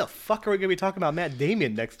 why the fuck are we going to be talking about Matt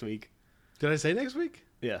Damon next week? Did I say next week?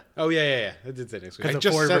 Yeah. Oh, yeah. I did say next week. I Because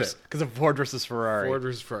just said it. Because of Ford versus Ferrari. Ford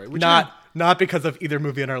versus Ferrari. Which Not because of either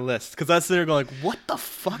movie on our list. Because I was sitting there going like, what the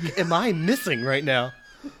fuck am I missing right now?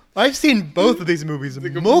 I've seen both of these movies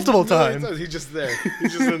multiple times. He's just there.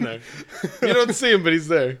 He's just in there. You don't see him, but he's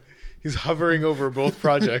there. He's hovering over both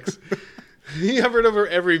projects. He hovered over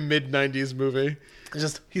every mid-90s movie.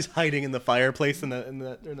 He's hiding in the fireplace in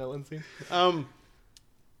that one scene.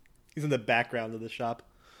 He's in the background of the shop,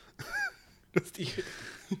 just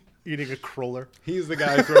eating a cruller. He's the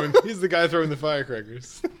guy throwing the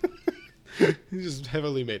firecrackers. He's just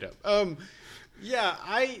heavily made up. Yeah,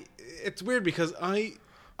 it's weird because I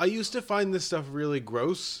used to find this stuff really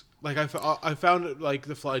gross. Like I found it like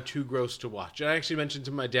The Fly too gross to watch. And I actually mentioned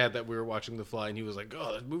to my dad that we were watching The Fly, and he was like,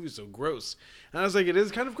 "Oh, that movie's so gross." And I was like, "It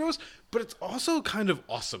is kind of gross, but it's also kind of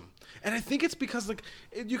awesome." And I think it's because like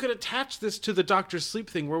you could attach this to the Dr. Sleep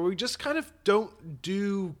thing, where we just kind of don't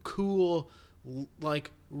do cool,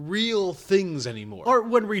 like real things anymore. Or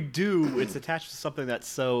when we do, it's attached to something that's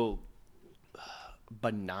so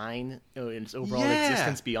benign in its overall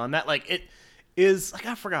existence beyond that. Like it is like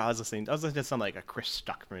I forgot I was listening to some like a Chris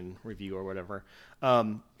Stuckman review or whatever.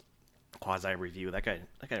 Quasi review. That guy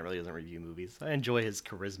really doesn't review movies. I enjoy his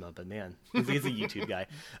charisma, but man, he's a YouTube guy.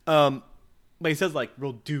 But he says like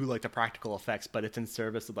we'll do like the practical effects, but it's in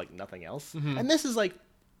service of like nothing else. Mm-hmm. And this is like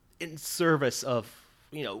in service of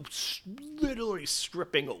literally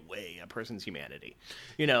stripping away a person's humanity.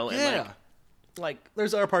 And like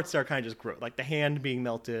there's other parts that are kind of just gross, like the hand being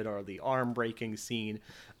melted or the arm breaking scene.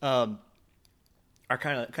 Are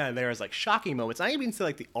kind of there as like shocking moments. I even say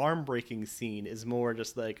like the arm breaking scene is more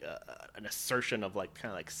just like an assertion of like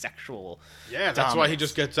kind of like sexual. Yeah, that's dominance. why he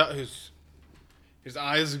just gets up. His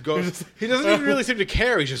eyes go. He doesn't even really seem to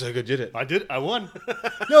care. He's just like, I did it. I won.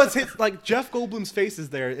 No, it's like Jeff Goldblum's face is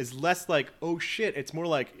there is less like oh shit. It's more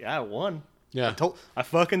like yeah, I won. Yeah, I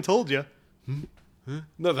fucking told you.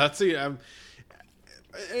 No, that's it.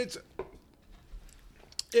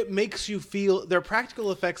 It makes you feel. They're practical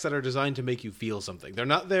effects that are designed to make you feel something. They're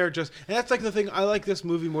not there just. And that's like the thing. I like this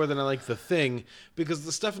movie more than I like The Thing because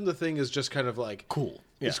the stuff in The Thing is just kind of like cool.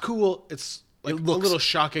 Yeah. It's cool. It's like It a looks little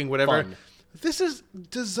shocking, whatever. fun. This is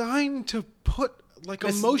designed to put like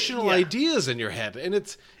emotional ideas in your head, and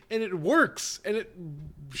it works, and it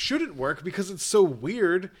shouldn't work because it's so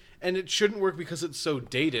weird, and it shouldn't work because it's so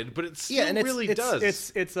dated, but it still really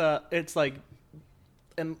does. It's like,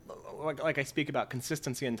 and like I speak about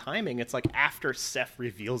consistency and timing. It's like after Seth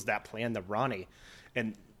reveals that plan to Ronnie,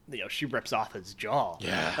 and she rips off his jaw.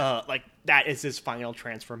 Yeah, like that is his final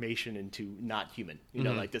transformation into not human.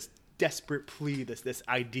 Like this desperate plea, this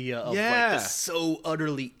idea of like this so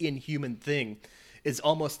utterly inhuman thing is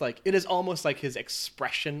almost like his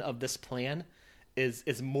expression of this plan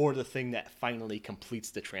is more the thing that finally completes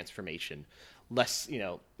the transformation. Less,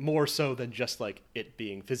 more so than just like it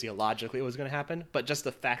being physiologically what was going to happen, but just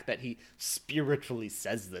the fact that he spiritually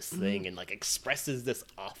says this thing and like expresses this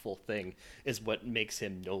awful thing is what makes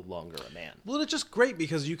him no longer a man. Well, it's just great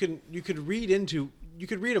because you could read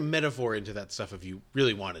a metaphor into that stuff if you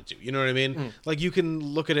really wanted to. You know what I mean? Like you can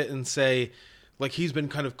look at it and say, like he's been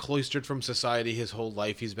kind of cloistered from society his whole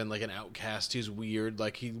life. He's been like an outcast. He's weird.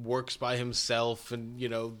 Like he works by himself and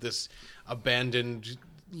this abandoned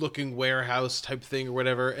looking warehouse type thing or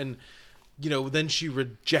whatever, and then she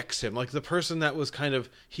rejects him, like the person that was kind of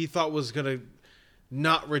he thought was gonna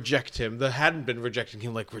not reject him, that hadn't been rejecting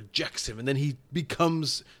him, like rejects him, and then he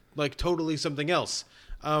becomes like totally something else.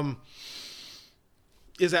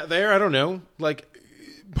 Is that there? I don't know. Like,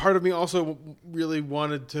 part of me also really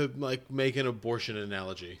wanted to like make an abortion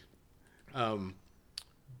analogy,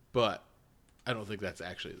 but I don't think that's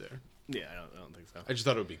actually there. Yeah, I don't think so. I just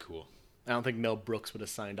thought it would be cool. I don't think Mel Brooks would have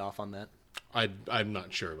signed off on that. I'm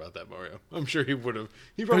not sure about that, Mario. I'm sure he would have.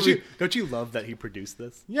 He probably Don't you love that he produced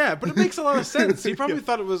this? Yeah, but it makes a lot of sense. He probably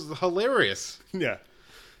thought it was hilarious. Yeah.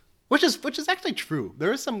 Which is actually true.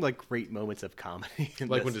 There are some like great moments of comedy in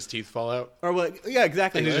Like this. when his teeth fall out. Or like, yeah,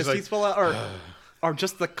 exactly. And he's When just his like, teeth fall out, or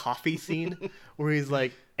just the coffee scene where he's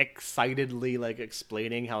like excitedly like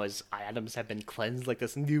explaining how his atoms have been cleansed, like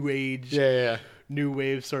this new age, new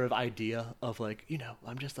wave sort of idea of like,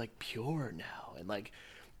 I'm just like pure now, and like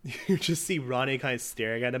you just see Ronnie kind of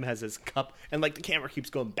staring at him as his cup, and like the camera keeps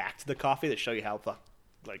going back to the coffee to show you how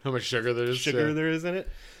much sugar there is. There is in it.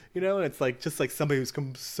 And it's like just like somebody who's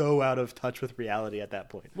come so out of touch with reality at that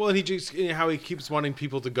point. Well, and he just how he keeps wanting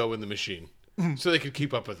people to go in the machine so they could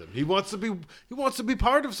keep up with him. He wants to be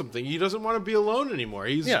part of something. He doesn't want to be alone anymore.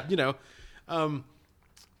 He's but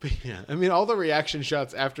yeah, I mean, all the reaction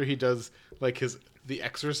shots after he does like the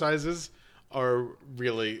exercises are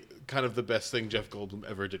really kind of the best thing Jeff Goldblum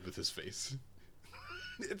ever did with his face.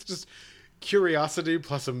 It's just curiosity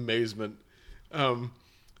plus amazement.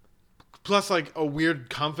 Plus, like, a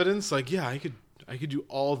weird confidence. Like, yeah, I could do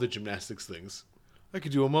all the gymnastics things. I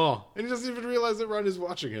could do them all. And he doesn't even realize that Ron is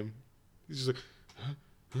watching him. He's just like,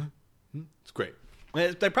 huh? It's great.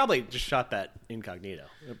 They probably just shot that incognito.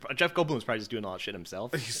 Jeff Goldblum was probably just doing all that shit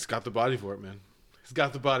himself. He's got the body for it, man. He's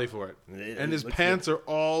got the body for it. And his looks pants are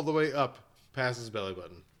all the way up past his belly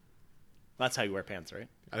button. That's how you wear pants, right?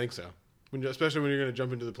 I think so. Especially when you're going to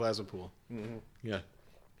jump into the plasma pool. Mm-hmm. Yeah,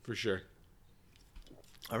 for sure.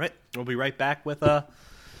 All right. We'll be right back with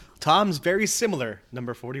Tom's very similar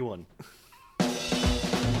number 41.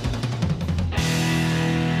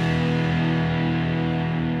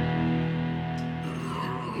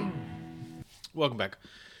 Welcome back.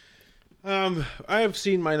 I have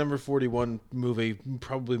seen my number 41 movie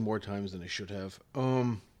probably more times than I should have.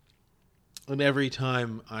 And every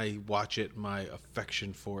time I watch it, my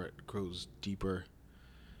affection for it grows deeper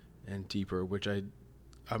and deeper, which I'm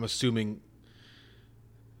assuming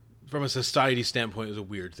from a society standpoint is a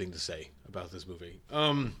weird thing to say about this movie.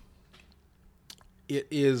 It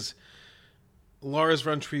is Lars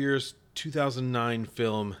von Trier's 2009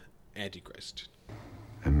 film Antichrist.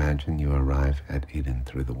 Imagine you arrive at Eden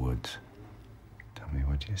through the woods. Tell me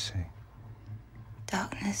what you see.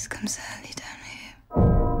 Darkness comes early down here.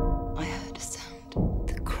 I heard a sound,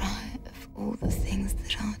 the cry of all the things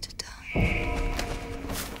that are to die.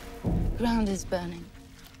 The ground is burning.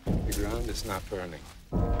 The ground is not burning.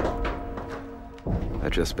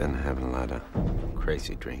 I've just been having a lot of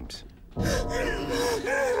crazy dreams. Do you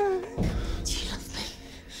love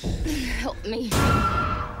me? Help me.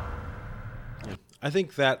 I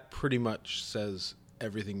think that pretty much says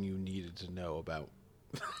everything you needed to know about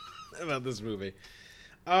about this movie.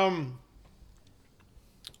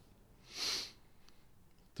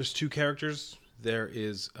 There's two characters. There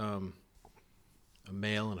is a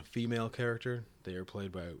male and a female character. They are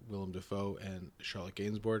played by Willem Dafoe and Charlotte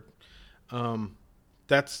Gainsbourg.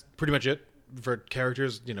 That's pretty much it for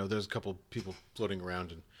characters. There's a couple people floating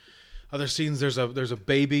around in other scenes. There's a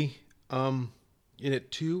baby in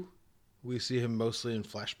it too. We see him mostly in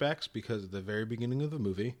flashbacks because at the very beginning of the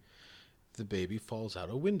movie, the baby falls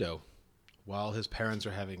out a window while his parents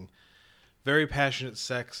are having very passionate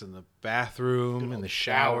sex in the bathroom, in the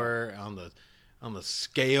shower, on the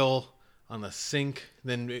scale, on the sink,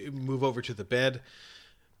 then move over to the bed.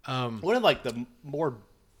 One of like the more,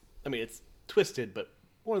 it's twisted, but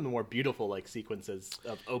one of the more beautiful sequences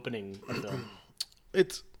of opening a film.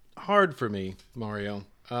 It's hard for me, Mario.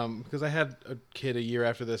 Because I had a kid a year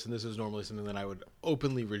after this, and this is normally something that I would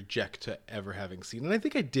openly reject to ever having seen, and I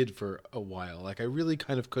think I did for a while. I really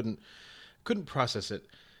kind of couldn't process it,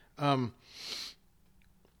 but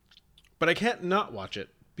I can't not watch it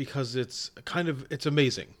because it's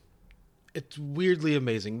amazing. It's weirdly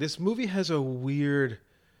amazing. This movie has a weird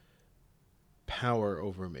power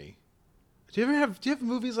over me. Do you have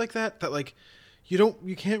movies like that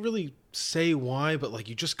you can't really say why, but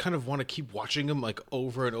you just kind of want to keep watching them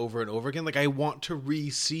over and over and over again. I want to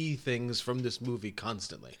re-see things from this movie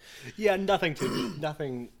constantly. Yeah, nothing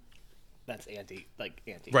that's anti.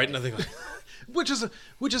 Right, nothing which is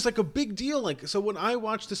a big deal. So when I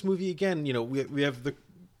watch this movie again, we have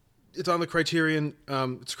it's on the Criterion,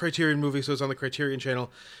 it's a Criterion movie, so it's on the Criterion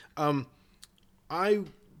channel. I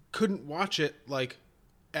couldn't watch it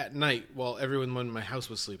at night while everyone in my house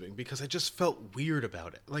was sleeping because I just felt weird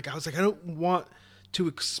about it. Like I was like, I don't want to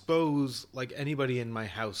expose like anybody in my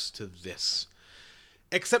house to this.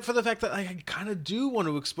 Except for the fact that I kind of do want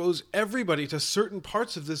to expose everybody to certain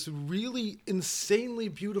parts of this really insanely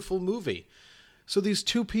beautiful movie. So these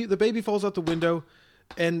the baby falls out the window,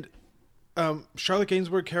 and Charlotte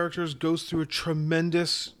Gainsbourg characters goes through a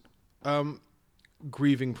tremendous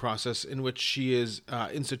grieving process in which she is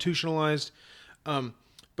institutionalized.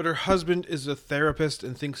 But her husband is a therapist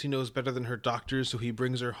and thinks he knows better than her doctors, so he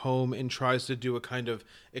brings her home and tries to do a kind of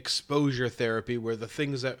exposure therapy where the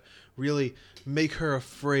things that really make her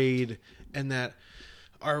afraid and that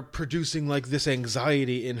are producing like this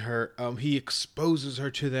anxiety in her, he exposes her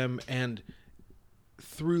to them, and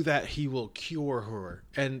through that he will cure her.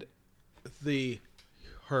 And I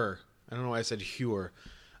don't know why I said cure.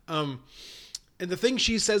 And the thing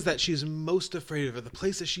she says that she's most afraid of, or the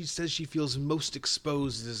place that she says she feels most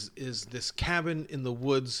exposed, is this cabin in the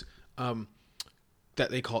woods that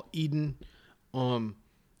they call Eden. And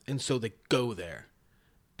so they go there.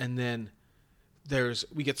 And then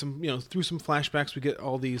we get some, through some flashbacks, we get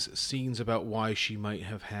all these scenes about why she might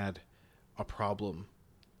have had a problem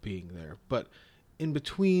being there. But in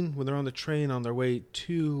between, when they're on the train on their way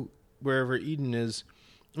to wherever Eden is,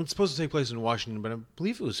 it's supposed to take place in Washington, but I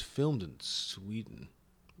believe it was filmed in Sweden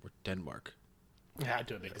or Denmark. It had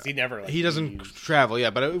to have been, because he never... he doesn't travel,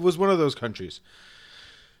 yeah, but it was one of those countries.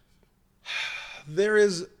 There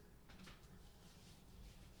is...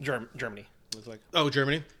 Germany. It was like... Oh,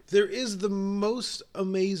 Germany. There is the most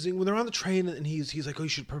amazing... When they're on the train, and he's like, oh, you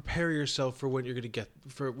should prepare yourself for when you're going to get...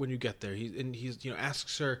 For when you get there. He's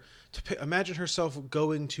asks her to... Imagine herself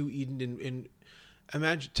going to Eden and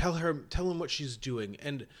tell him what she's doing.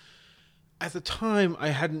 And at the time I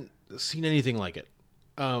hadn't seen anything like it,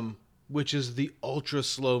 which is the ultra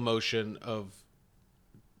slow motion of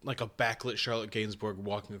like a backlit Charlotte Gainsbourg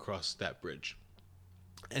walking across that bridge,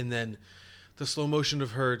 and then the slow motion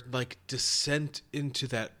of her like descent into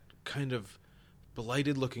that kind of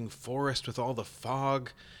blighted looking forest with all the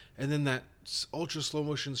fog, and then that ultra slow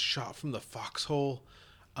motion shot from the foxhole,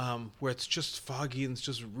 where it's just foggy and it's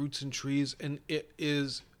just roots and trees, and it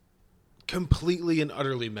is completely and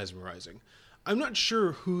utterly mesmerizing. I'm not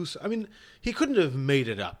sure he couldn't have made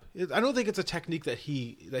it up. I don't think it's a technique that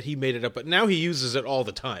he made it up, but now he uses it all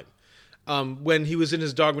the time. When he was in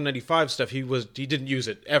his Dogma 95 stuff, he didn't use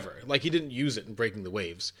it ever. Like, he didn't use it in Breaking the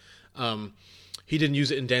Waves. He didn't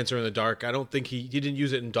use it in Dancer in the Dark. I don't think he didn't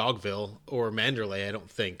use it in Dogville or Manderley, I don't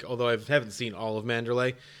think, although I haven't seen all of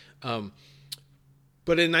Manderley.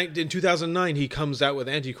 But in 2009, he comes out with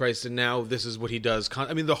Antichrist, and now this is what he does.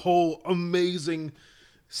 The whole amazing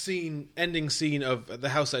ending scene of the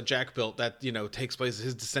house that Jack built that, takes place,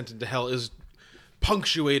 his descent into hell, is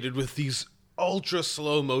punctuated with these ultra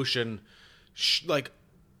slow motion, like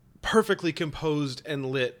perfectly composed and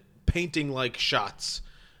lit painting-like shots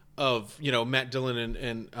of, Matt Dillon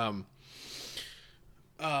and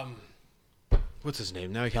what's his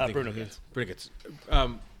name? Now I can't think Bruno of it. Getz. Bruno Getz.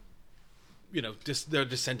 Their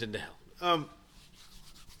descent into hell.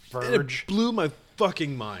 Verge. It blew my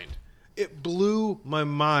fucking mind. It blew my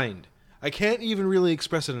mind. I can't even really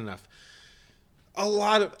express it enough. A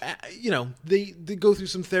lot of, they go through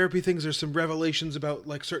some therapy things. There's some revelations about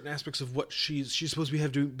like certain aspects of what she's supposed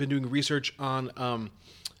to been doing research on,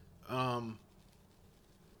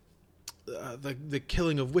 the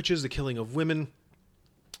killing of witches, the killing of women.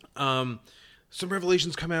 Some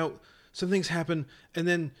revelations come out. Some things happen, and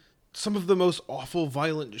then some of the most awful,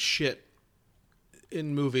 violent shit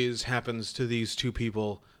in movies happens to these two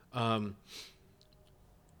people. And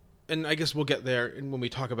I guess we'll get there when we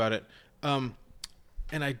talk about it.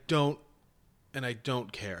 And I don't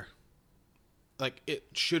care. Like,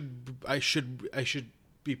 I should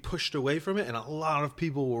be pushed away from it, and a lot of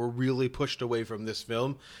people were really pushed away from this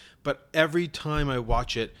film. But every time I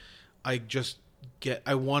watch it, I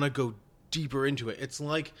want to go deeper into it. It's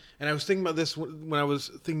like, and I was thinking about this when I was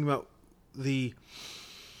thinking about the,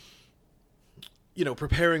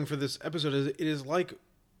 preparing for this episode. It is like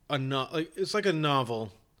it's like a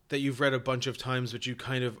novel that you've read a bunch of times, but you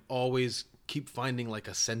kind of always keep finding like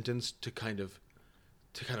a sentence to kind of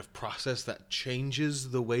process that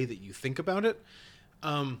changes the way that you think about it.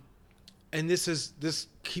 And this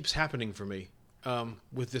keeps happening for me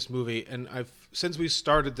with this movie, and since we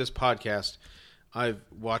started this podcast, I've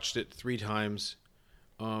watched it 3 times.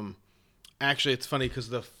 Actually, it's funny because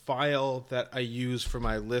the file that I use for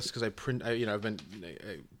my list, because I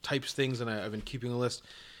types things and I've been keeping a list.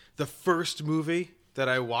 The first movie that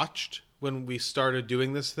I watched when we started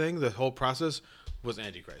doing this thing, the whole process, was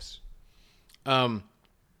Antichrist.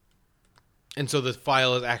 And so the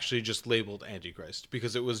file is actually just labeled Antichrist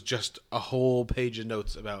because it was just a whole page of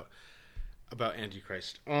notes about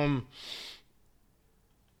Antichrist. To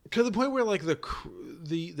the point where like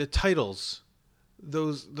the titles,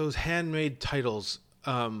 those handmade titles,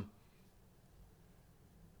 and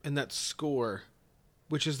that score,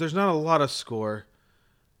 which is there's not a lot of score,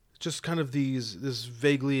 just kind of this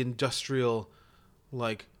vaguely industrial,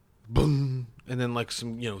 like boom, and then like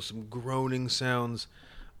some groaning sounds.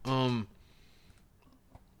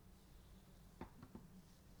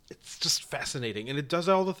 It's just fascinating, and it does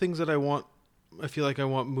all the things that I feel like I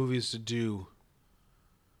want movies to do,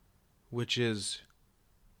 which is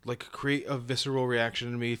like create a visceral reaction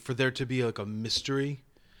in me, for there to be like a mystery,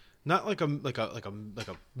 not like a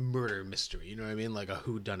murder mystery, you know what I mean, like a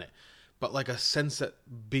whodunit, but like a sense that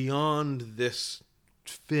beyond this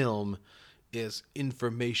film is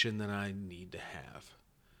information that I need to have.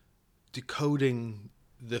 Decoding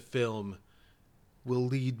the film will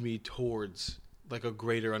lead me towards like a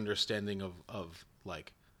greater understanding of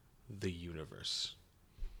like the universe.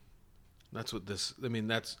 That's what this, I mean,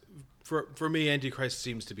 that's for me, Antichrist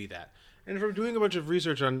seems to be that. And from doing a bunch of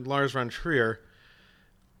research on Lars von Trier,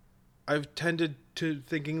 I've tended to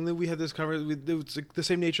thinking that we had this it's like the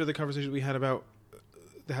same nature of the conversation we had about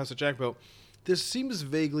the House of Jackbow. This seems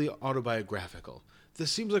vaguely autobiographical.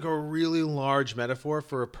 This seems like a really large metaphor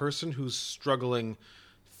for a person who's struggling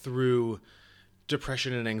through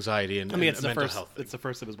depression and anxiety and it's mental health. It's the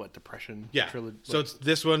first of his depression. Yeah. Trilogy. So it's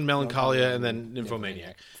this one, Melancholia, and then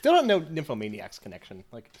Nymphomaniac. Still don't know Nymphomaniac's connection.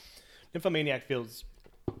 Like, Nymphomaniac feels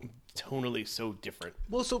tonally so different.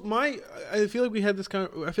 Well, so I feel like we had this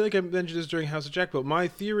I feel like I mentioned this during House of Jackbow. My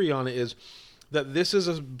theory on it is that this is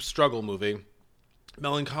a struggle movie,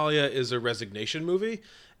 Melancholia is a resignation movie,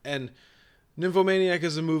 and Nymphomaniac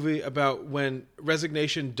is a movie about when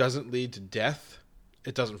resignation doesn't lead to death,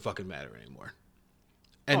 it doesn't fucking matter anymore.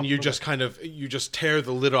 And you just you just tear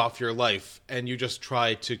the lid off your life, and you just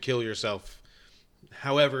try to kill yourself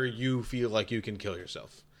however you feel like you can kill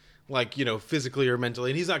yourself. Like, physically or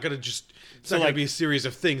mentally. And he's not going to just, it's not going to be a series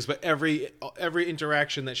of things, but every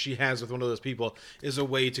interaction that she has with one of those people is a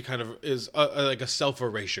way to like a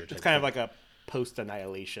self-erasure. It's kind of like a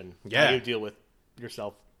post-annihilation. Yeah. How you deal with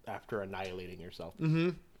yourself after annihilating yourself.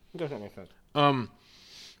 Mm-hmm. Does that make sense?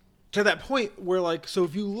 To that point where, like, so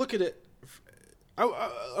if you look at it, I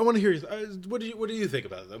want to hear what do you think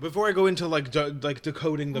about it, though? Before I go into like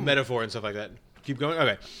decoding the metaphor and stuff like that. Keep going.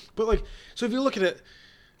 Okay, but like, so if you look at it,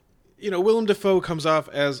 Willem Dafoe comes off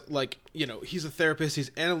as like, he's a therapist.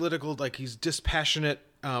 He's analytical. Like, he's dispassionate.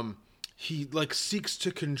 He like seeks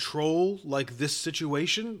to control like this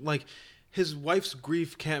situation. Like, his wife's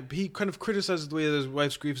grief he kind of criticizes the way that his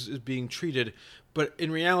wife's grief is being treated, but in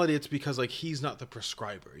reality it's because like he's not the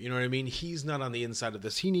prescriber, you know what I mean? He's not on the inside of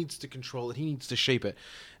this. He needs to control it. He needs to shape it.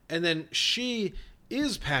 And then she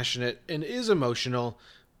is passionate and is emotional.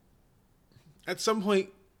 At some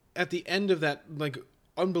point at the end of that like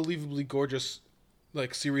unbelievably gorgeous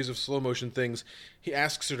like series of slow motion things, he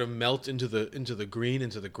asks her to melt into the green,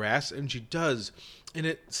 into the grass, and she does. And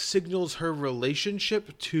it signals her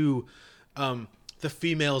relationship to the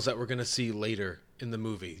females that we're going to see later in the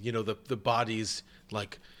movie. The bodies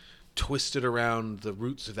like twisted around the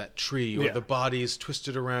roots of that tree, or the bodies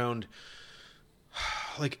twisted around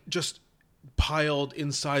like just piled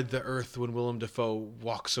inside the earth when Willem Dafoe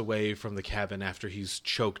walks away from the cabin after he's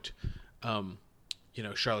choked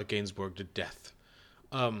Charlotte Gainsbourg to death.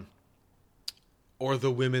 Or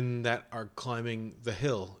the women that are climbing the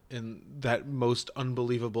hill in that most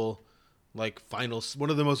unbelievable one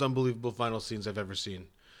of the most unbelievable final scenes I've ever seen.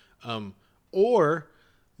 Or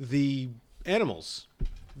the animals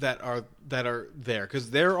that are there,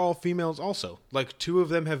 because they're all females also. Like, two of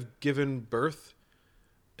them have given birth,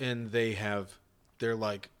 and they're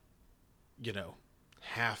like,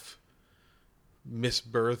 half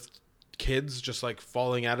misbirthed kids, just like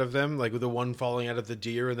falling out of them, like with the one falling out of the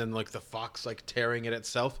deer, and then like the fox like tearing at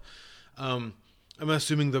itself. I'm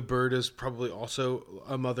assuming the bird is probably also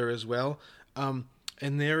a mother as well. And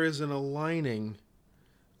there is an aligning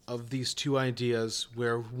of these two ideas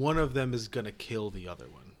where one of them is going to kill the other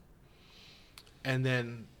one. And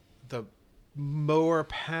then the more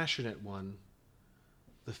passionate one,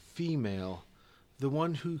 the female, the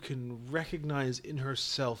one who can recognize in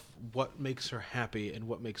herself what makes her happy and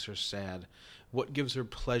what makes her sad, what gives her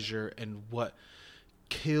pleasure and what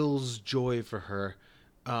kills joy for her,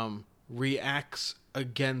 reacts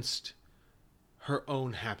against her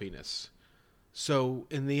own happiness. So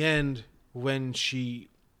in the end, when she,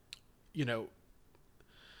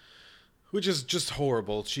 which is just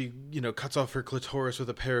horrible, she, cuts off her clitoris with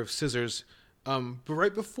a pair of scissors. But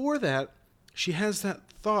right before that, she has that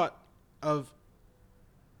thought of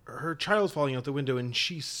her child falling out the window, and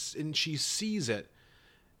she sees it,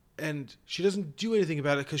 and she doesn't do anything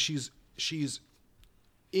about it because she's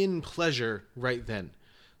in pleasure right then.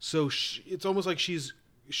 So it's almost like she's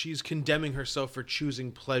condemning herself for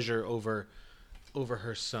choosing pleasure over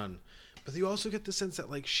her son. But you also get the sense that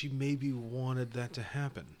like she maybe wanted that to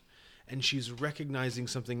happen, and she's recognizing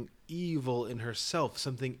something evil in herself,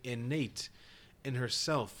 something innate in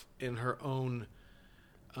herself, in her own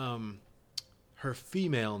her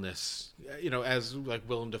femaleness, as like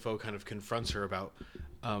Willem Dafoe kind of confronts her about.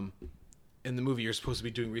 In the movie, you're supposed to be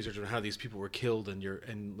doing research on how these people were killed, and you're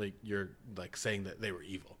saying that they were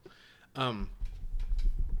evil, and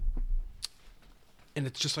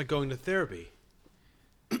it's just like going to therapy,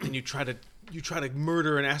 and you try to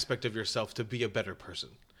murder an aspect of yourself to be a better person,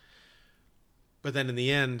 but then in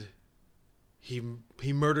the end, he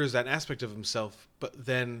murders that aspect of himself, but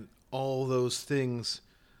then all those things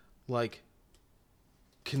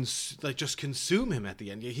just consume him at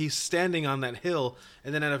the end. He's standing on that hill,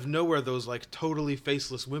 and then out of nowhere, those like totally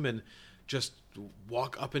faceless women just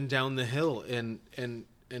walk up and down the hill and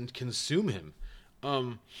consume him.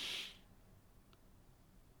 And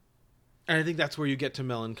I think that's where you get to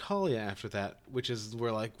Melancholia after that, which is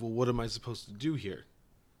where like, well, what am I supposed to do here?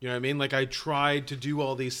 You know what I mean? Like I tried to do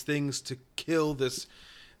all these things to kill this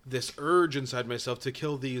urge inside myself, to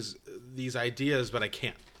kill these ideas, but I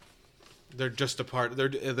can't. They're just a part.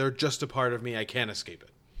 They're just a part of me. I can't escape it.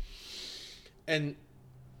 And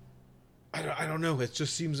I don't know. It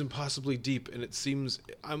just seems impossibly deep, and it seems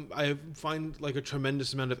I find like a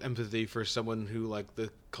tremendous amount of empathy for someone who like the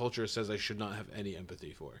culture says I should not have any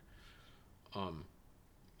empathy for.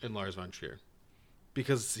 In Lars von Trier,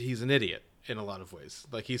 because he's an idiot in a lot of ways.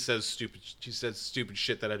 Like he says stupid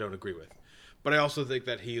shit that I don't agree with. But I also think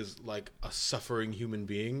that he is like a suffering human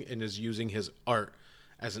being and is using his art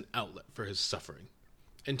as an outlet for his suffering,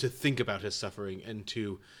 and to think about his suffering, and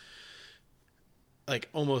to like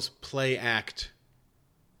almost play act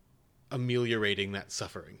ameliorating that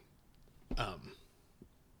suffering. I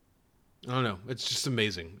don't know. It's just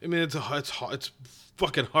amazing. I mean, it's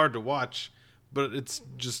fucking hard to watch, but it's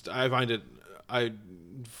just, I find it,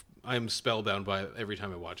 I'm spellbound by it every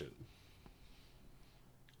time I watch it.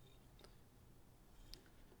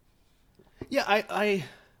 Yeah,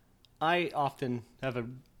 I often have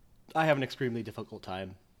an extremely difficult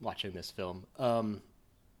time watching this film.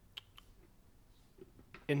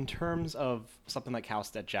 In terms of something like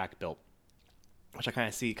House That Jack Built, which I kind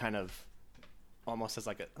of see kind of almost as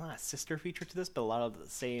like a sister feature to this, but a lot of the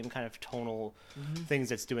same kind of tonal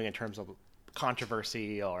things it's doing in terms of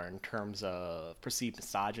controversy or in terms of perceived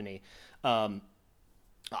misogyny.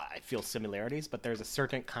 I feel similarities, but there's a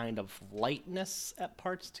certain kind of lightness at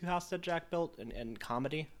parts to House That Jack Built and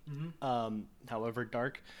comedy, however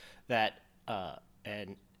dark, that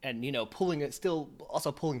and pulling it, still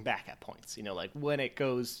also pulling back at points. Like when it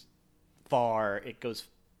goes far,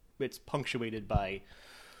 it's punctuated by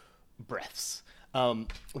breaths.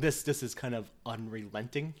 This is kind of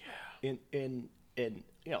unrelenting in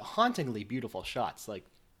hauntingly beautiful shots, like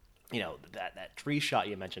that tree shot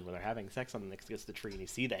you mentioned when they're having sex on the next against the tree and you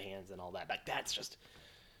see the hands and all that. Like that's just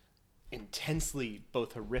intensely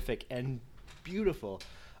both horrific and beautiful.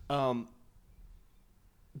 But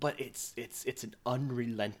it's an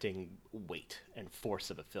unrelenting weight and force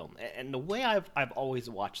of a film. And the way I've always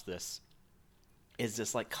watched this is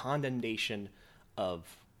this like condemnation of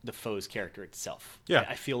Defoe's character itself. Yeah.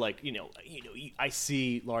 I feel like, I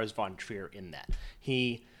see Lars von Trier in that.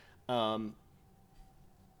 He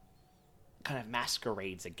kind of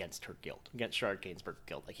masquerades against her guilt, against Charlotte Gainsbourg's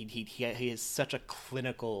guilt. Like he has such a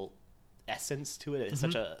clinical essence to it. It's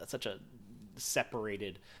such a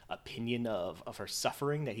separated opinion of her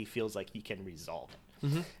suffering that he feels like he can resolve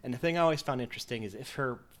it. And the thing I always found interesting is if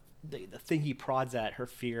the thing he prods at, her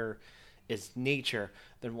fear, is nature,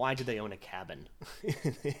 then why do they own a cabin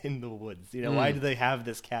in the woods? Why do they have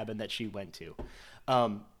this cabin that she went to?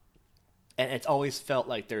 And it's always felt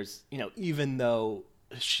like there's, even though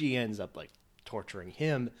she ends up like torturing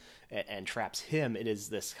him and traps him, it is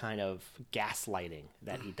this kind of gaslighting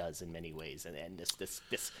that he does in many ways, and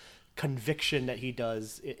this conviction that he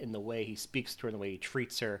does in the way he speaks to her, in the way he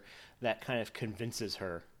treats her, that kind of convinces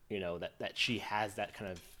her, that she has that kind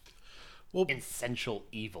of essential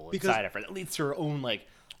evil inside of her that leads to her own like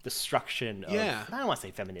destruction of, Yeah. I don't want to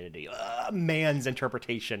say femininity, man's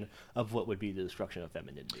interpretation of what would be the destruction of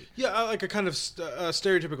femininity. Yeah, like a kind of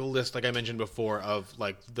stereotypical list, like I mentioned before, of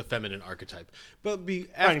like the feminine archetype. But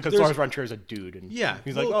Because Lars von Trier is a dude, and yeah,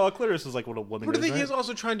 he's like, oh, a clitoris is like what a woman But is. I think right? he's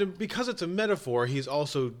also trying to, because it's a metaphor, he's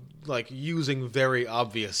also like using very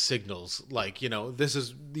obvious signals, like, you know,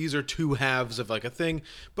 these are two halves of like a thing.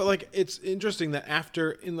 But like, it's interesting that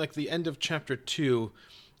in like the end of chapter 2,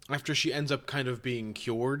 after she ends up kind of being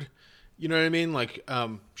cured, you know what I mean? Like,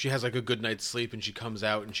 she has like a good night's sleep and she comes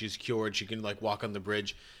out and she's cured. She can like walk on the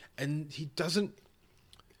bridge, and he doesn't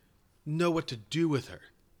know what to do with her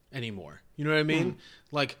anymore. You know what I mean?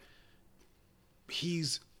 Like,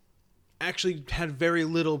 he's actually had very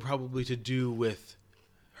little probably to do with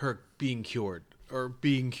her being cured, or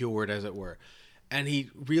being cured as it were. And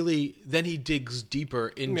then he digs deeper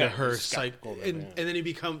into her psyche, and then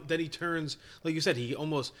he turns, like you said,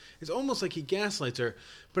 it's almost like he gaslights her,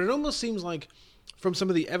 but it almost seems like, from some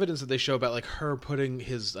of the evidence that they show about like her putting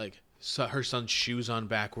her son's shoes on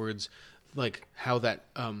backwards, like how that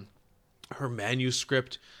her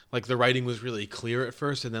manuscript, like the writing was really clear at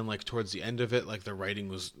first, and then like towards the end of it, like the writing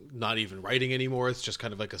was not even writing anymore. It's just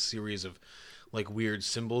kind of like a series of like weird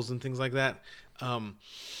symbols and things like that.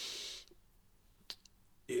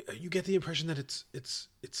 You get the impression that it's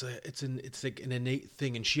like an innate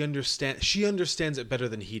thing, and she understands it better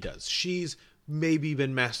than he does. She's maybe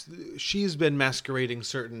been masquerading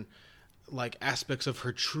certain like aspects of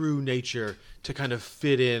her true nature to kind of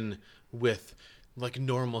fit in with like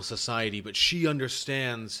normal society, but she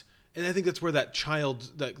understands. And I think that's where that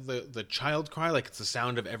the child cry, like it's the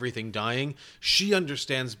sound of everything dying. She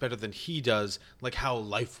understands better than he does, like how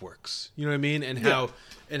life works. You know what I mean? And how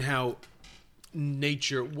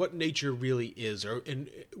nature, what nature really is, and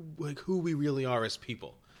like who we really are as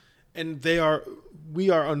people. And we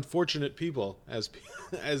are unfortunate people as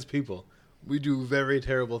people. We do very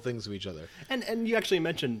terrible things to each other. And you actually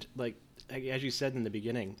mentioned, like as you said in the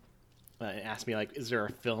beginning, asked me like, is there a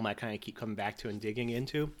film I kind of keep coming back to and digging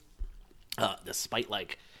into? Despite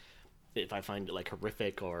like if I find it like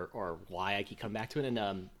horrific or why I keep coming back to it.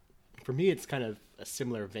 And for me, it's kind of a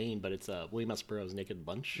similar vein, but it's William S. Burroughs' Naked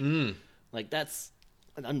Lunch. Like that's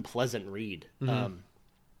an unpleasant read.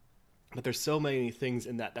 But there's so many things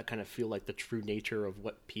in that kind of feel like the true nature of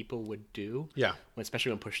what people would do. Yeah.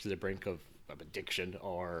 Especially when pushed to the brink of addiction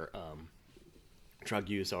or drug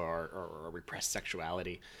use or repressed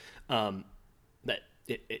sexuality. That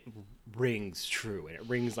it rings true, and it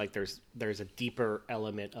rings like there's a deeper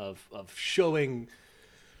element of showing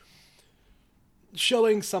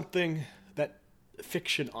something that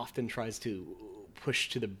fiction often tries to push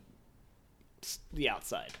to the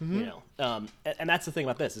outside, you know. And that's the thing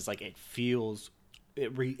about this, is like it feels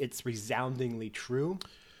it's resoundingly true,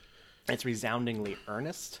 it's resoundingly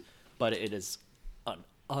earnest, but it is an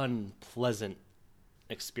unpleasant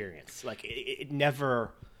experience. Like it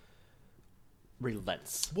never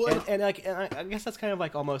relents. And I guess that's kind of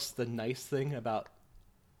like almost the nice thing about,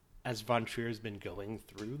 as Von Trier's been going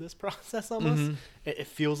through this process almost, it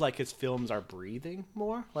feels like his films are breathing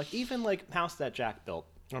more. Like even like House That Jack Built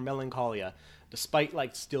or Melancholia, despite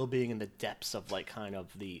like still being in the depths of like kind of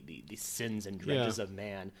the sins and dredges of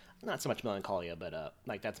man. Not so much Melancholia, but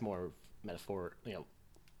like that's more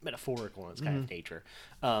metaphorical in its kind of nature.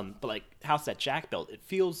 But like House That Jack Built, it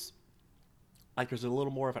feels like there's a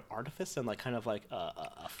little more of an artifice and like kind of like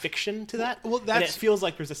a fiction to that. Well, and it feels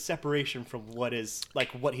like there's a separation from what is like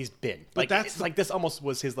what he's been. But like that's like this almost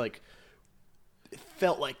was his like. It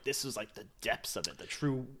felt like this was like the depths of it, the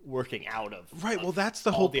true working out of. Right. Well, that's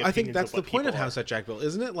the whole. I think that's the point of House That Jack Built,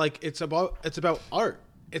 isn't it? Like it's about art.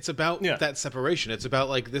 It's about that separation. It's about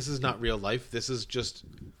like this is not real life. This is just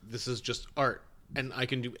art, and I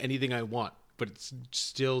can do anything I want, but it's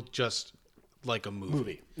still just like a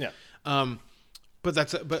movie. Yeah. But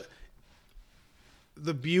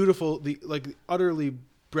the utterly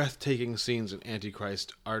breathtaking scenes in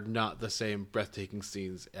Antichrist are not the same breathtaking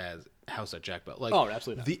scenes as House at Jack Built. Like, oh,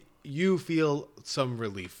 absolutely not. You feel some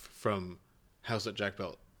relief from House at Jack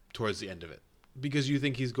Built towards the end of it, because you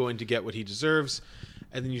think he's going to get what he deserves,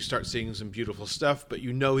 and then you start seeing some beautiful stuff, but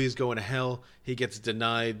you know he's going to hell. He gets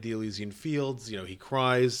denied the Elysian Fields. You know, he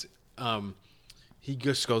cries. He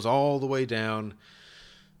just goes all the way down.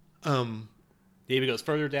 Maybe goes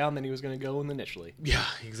further down than he was going to go initially. Yeah,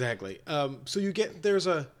 exactly. So you get there's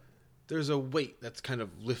a weight that's kind of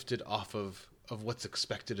lifted off of what's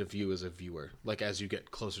expected of you as a viewer, like as you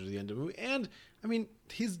get closer to the end of the movie. And I mean,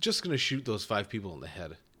 he's just going to shoot those 5 people in the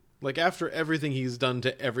head. Like after everything he's done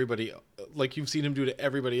to everybody, like you've seen him do to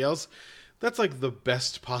everybody else, that's like the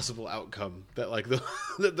best possible outcome that like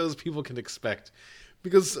that those people can expect,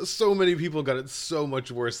 because so many people got it so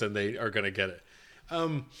much worse than they are going to get it.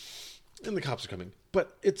 And the cops are coming.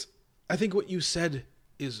 But I think what you said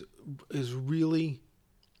is really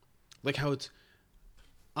like how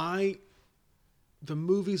the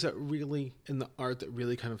movies that really, and the art that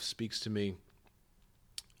really kind of speaks to me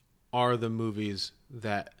are the movies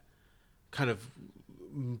that kind of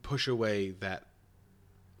push away that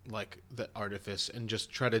artifice and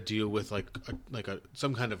just try to deal with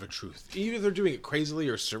some kind of a truth. Either they're doing it crazily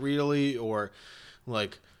or surreally or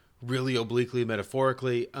like really obliquely,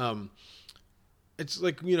 metaphorically. It's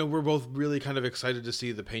like, we're both really kind of excited to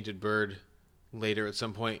see The Painted Bird later at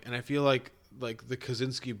some point, and I feel like the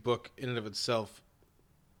Kaczynski book in and of itself,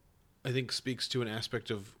 I think, speaks to an aspect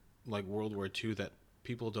of like World War II that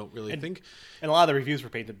people don't really think. And a lot of the reviews for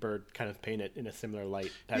Painted Bird kind of paint it in a similar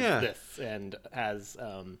light as this, and as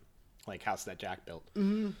like House That Jack Built.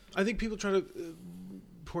 Mm-hmm. I think people try to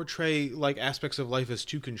portray like aspects of life as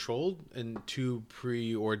too controlled and too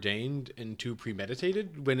preordained and too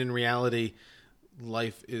premeditated, when in reality,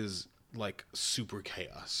 life is like super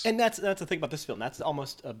chaos. And that's the thing about this film. That's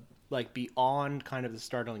almost like beyond kind of the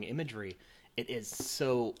startling imagery. It is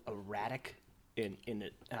so erratic in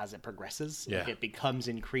it as it progresses. Yeah. Like it becomes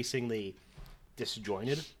increasingly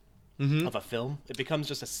disjointed of a film. It becomes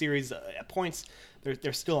just a series at points.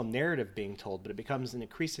 There's still a narrative being told, but it becomes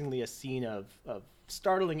increasingly a scene of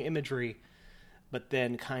startling imagery, but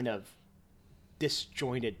then kind of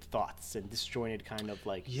disjointed thoughts and disjointed kind of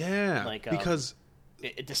like because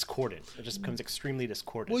it discordant. It just becomes extremely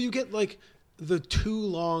discordant. Well, you get like the too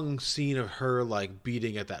long scene of her like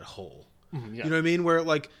beating at that hole. Mm-hmm, yeah. You know what I mean? Where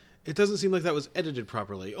like it doesn't seem like that was edited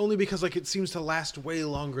properly, only because like it seems to last way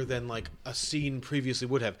longer than like a scene previously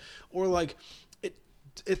would have, or like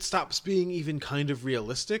it stops being even kind of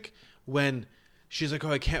realistic when she's like,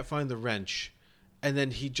 oh, I can't find the wrench, and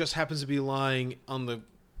then he just happens to be lying on the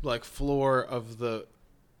like floor of the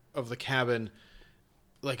cabin,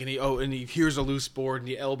 like, and he hears a loose board and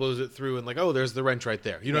he elbows it through and like, oh, there's the wrench right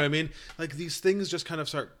there. You know what I mean? Like these things just kind of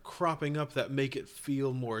start cropping up that make it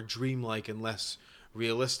feel more dreamlike and less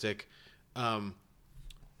realistic. But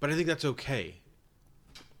I think that's okay.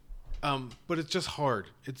 But it's just hard.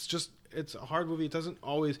 It's a hard movie. It doesn't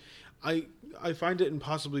always. I find it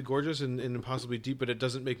impossibly gorgeous and impossibly deep, but it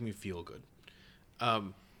doesn't make me feel good.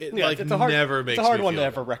 It never makes. It's a hard me one feel to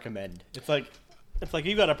ever recommend. It's like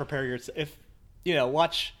you got to prepare yourself. If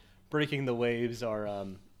watch Breaking the Waves or.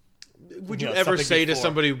 Would you ever say to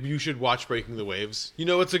somebody, you should watch Breaking the Waves? You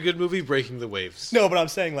know what's a good movie? Breaking the Waves. No, but I'm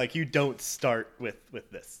saying like you don't start with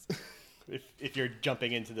this. if you're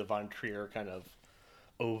jumping into the Von Trier kind of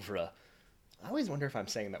oeuvre. I always wonder if I'm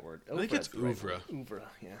saying that word. I think it's oeuvre. Oeuvre,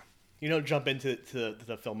 yeah. You don't jump into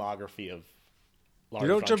the filmography of Lars You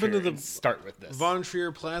don't von jump Trier into the and start with this. Von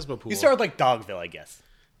Trier plasma pool. You start with like Dogville, I guess.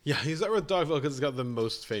 Yeah, you start with Dogville because it's got the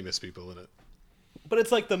most famous people in it. But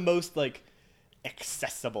it's like the most like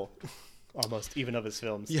accessible, almost, even of his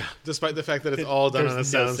films. Yeah, despite the fact that it's all done on a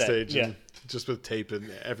There's no set, soundstage yeah. and just with tape and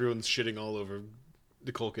everyone's shitting all over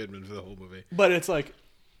Nicole Kidman for the whole movie. But it's like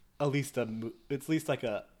at least like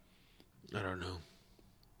a. I don't know.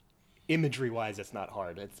 Imagery wise, it's not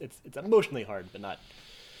hard. It's emotionally hard, but not.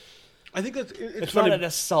 I think that it's not an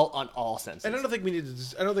assault on all senses. And I don't think we need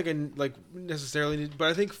to. I don't think I like necessarily need. But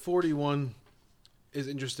I think 41 is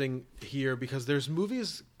interesting here because there's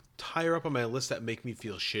movies higher up on my list that make me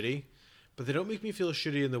feel shitty, but they don't make me feel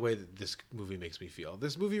shitty in the way that this movie makes me feel.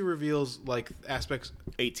 This movie reveals like aspects.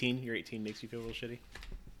 18. Your 18 makes you feel a little shitty.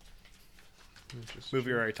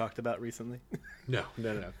 Movie we already talked about recently. No.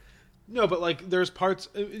 No, but like there's parts,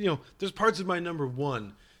 there's parts of my number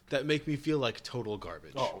one that make me feel like total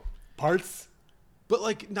garbage. Oh, parts? But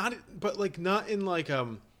not in like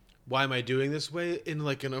why am I doing this way? In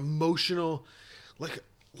like an emotional,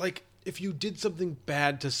 like if you did something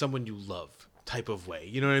bad to someone you love type of way.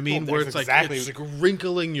 You know what I mean? Well, where it's exactly. It's like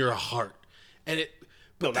wrinkling your heart, and it.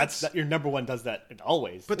 But that's your number one does that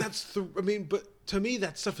always. But that's but to me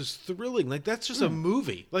that stuff is thrilling. Like that's just a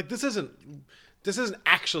movie. Like this isn't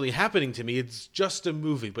actually happening to me. It's just a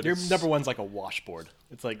movie. But your number one's like a washboard.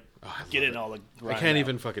 It's like get it all. I can't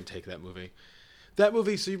even fucking take that movie. That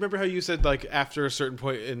movie. So you remember how you said like after a certain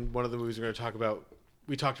point in one of the movies we're going to talk about,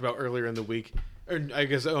 we talked about earlier in the week, or I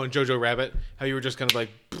guess in Jojo Rabbit, how you were just kind of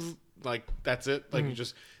like that's it. Like you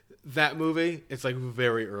just. That movie, it's like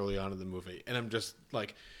very early on in the movie, and I'm just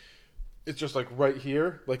like, it's just like right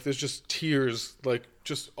here, like there's just tears, like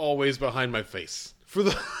just always behind my face for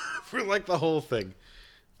like the whole thing.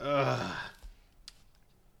 But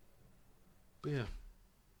yeah,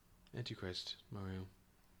 Antichrist, Mario.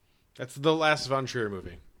 That's the last Von Trier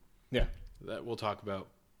movie. Yeah, that we'll talk about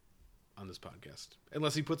on this podcast,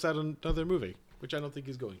 unless he puts out another movie, which I don't think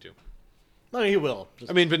he's going to. No, he will.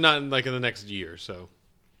 I mean, but not in the next year. So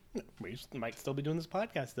we might still be doing this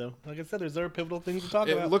podcast, though. Like I said, there's other pivotal things to talk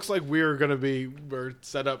it about. looks like we're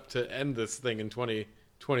set up to end this thing in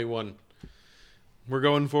 2021. We're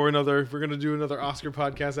going to do another Oscar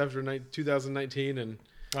podcast after 2019, and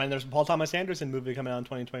there's a Paul Thomas Anderson movie coming out in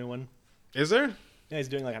 2021. Is there? Yeah, he's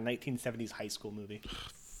doing like a 1970s high school movie.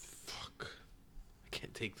 Fuck. I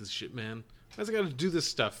can't take this shit, man. Why's I got to do this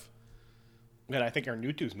stuff? And I think our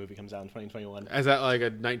Nutu's movie comes out in 2021. Is that like a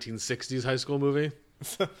 1960s high school movie?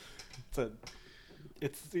 It's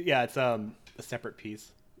a separate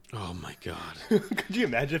piece. Oh my god. Could you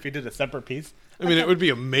imagine if he did a separate piece? I mean, it would be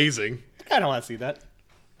amazing. I don't want to see that.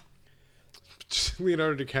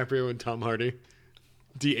 Leonardo DiCaprio and Tom Hardy.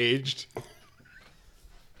 De-aged.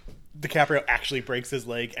 DiCaprio actually breaks his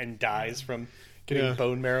leg and dies from getting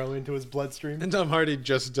bone marrow into his bloodstream. And Tom Hardy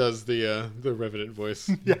just does the Revenant voice.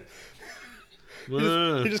 Yeah.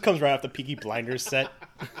 He just comes right off the Peaky Blinders set.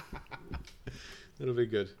 That'll be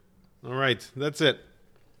good. All right, that's it.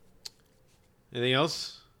 Anything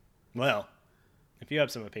else? Well, if you have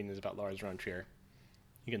some opinions about Lars von Trier,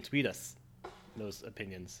 you can tweet us those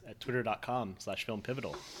opinions at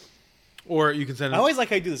twitter.com/filmpivotal. Or you can send I always like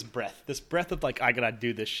how you do this breath of like, I gotta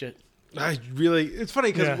do this shit. It's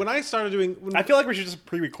funny because when I started doing... I feel like we should just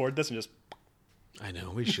pre-record this and just... I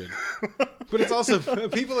know, we should. But it's also,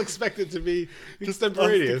 people expect it to be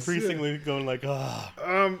extemporaneous. Increasingly going like,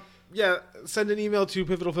 send an email to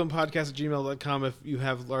pivotalfilmpodcast@gmail.com if you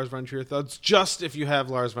have Lars von Trier thoughts. Just if you have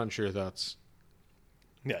Lars von Trier thoughts.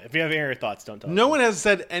 Yeah, if you have any thoughts, don't tell us. No one has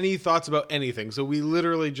said any thoughts about anything, so we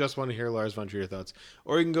literally just want to hear Lars von Trier thoughts.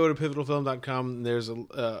 Or you can go to pivotalfilm.com, and there's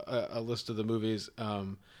a list of the movies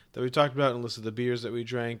that we talked about, and a list of the beers that we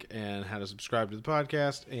drank, and how to subscribe to the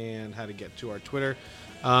podcast, and how to get to our Twitter.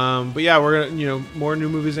 But yeah, we're gonna, more new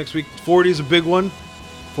movies next week. 40 is a big one.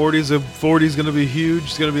 40 is gonna be huge.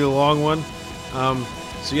 It's gonna be a long one.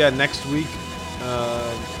 So yeah, next week.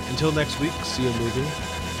 Until next week, see a movie,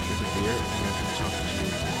 drink a beer, and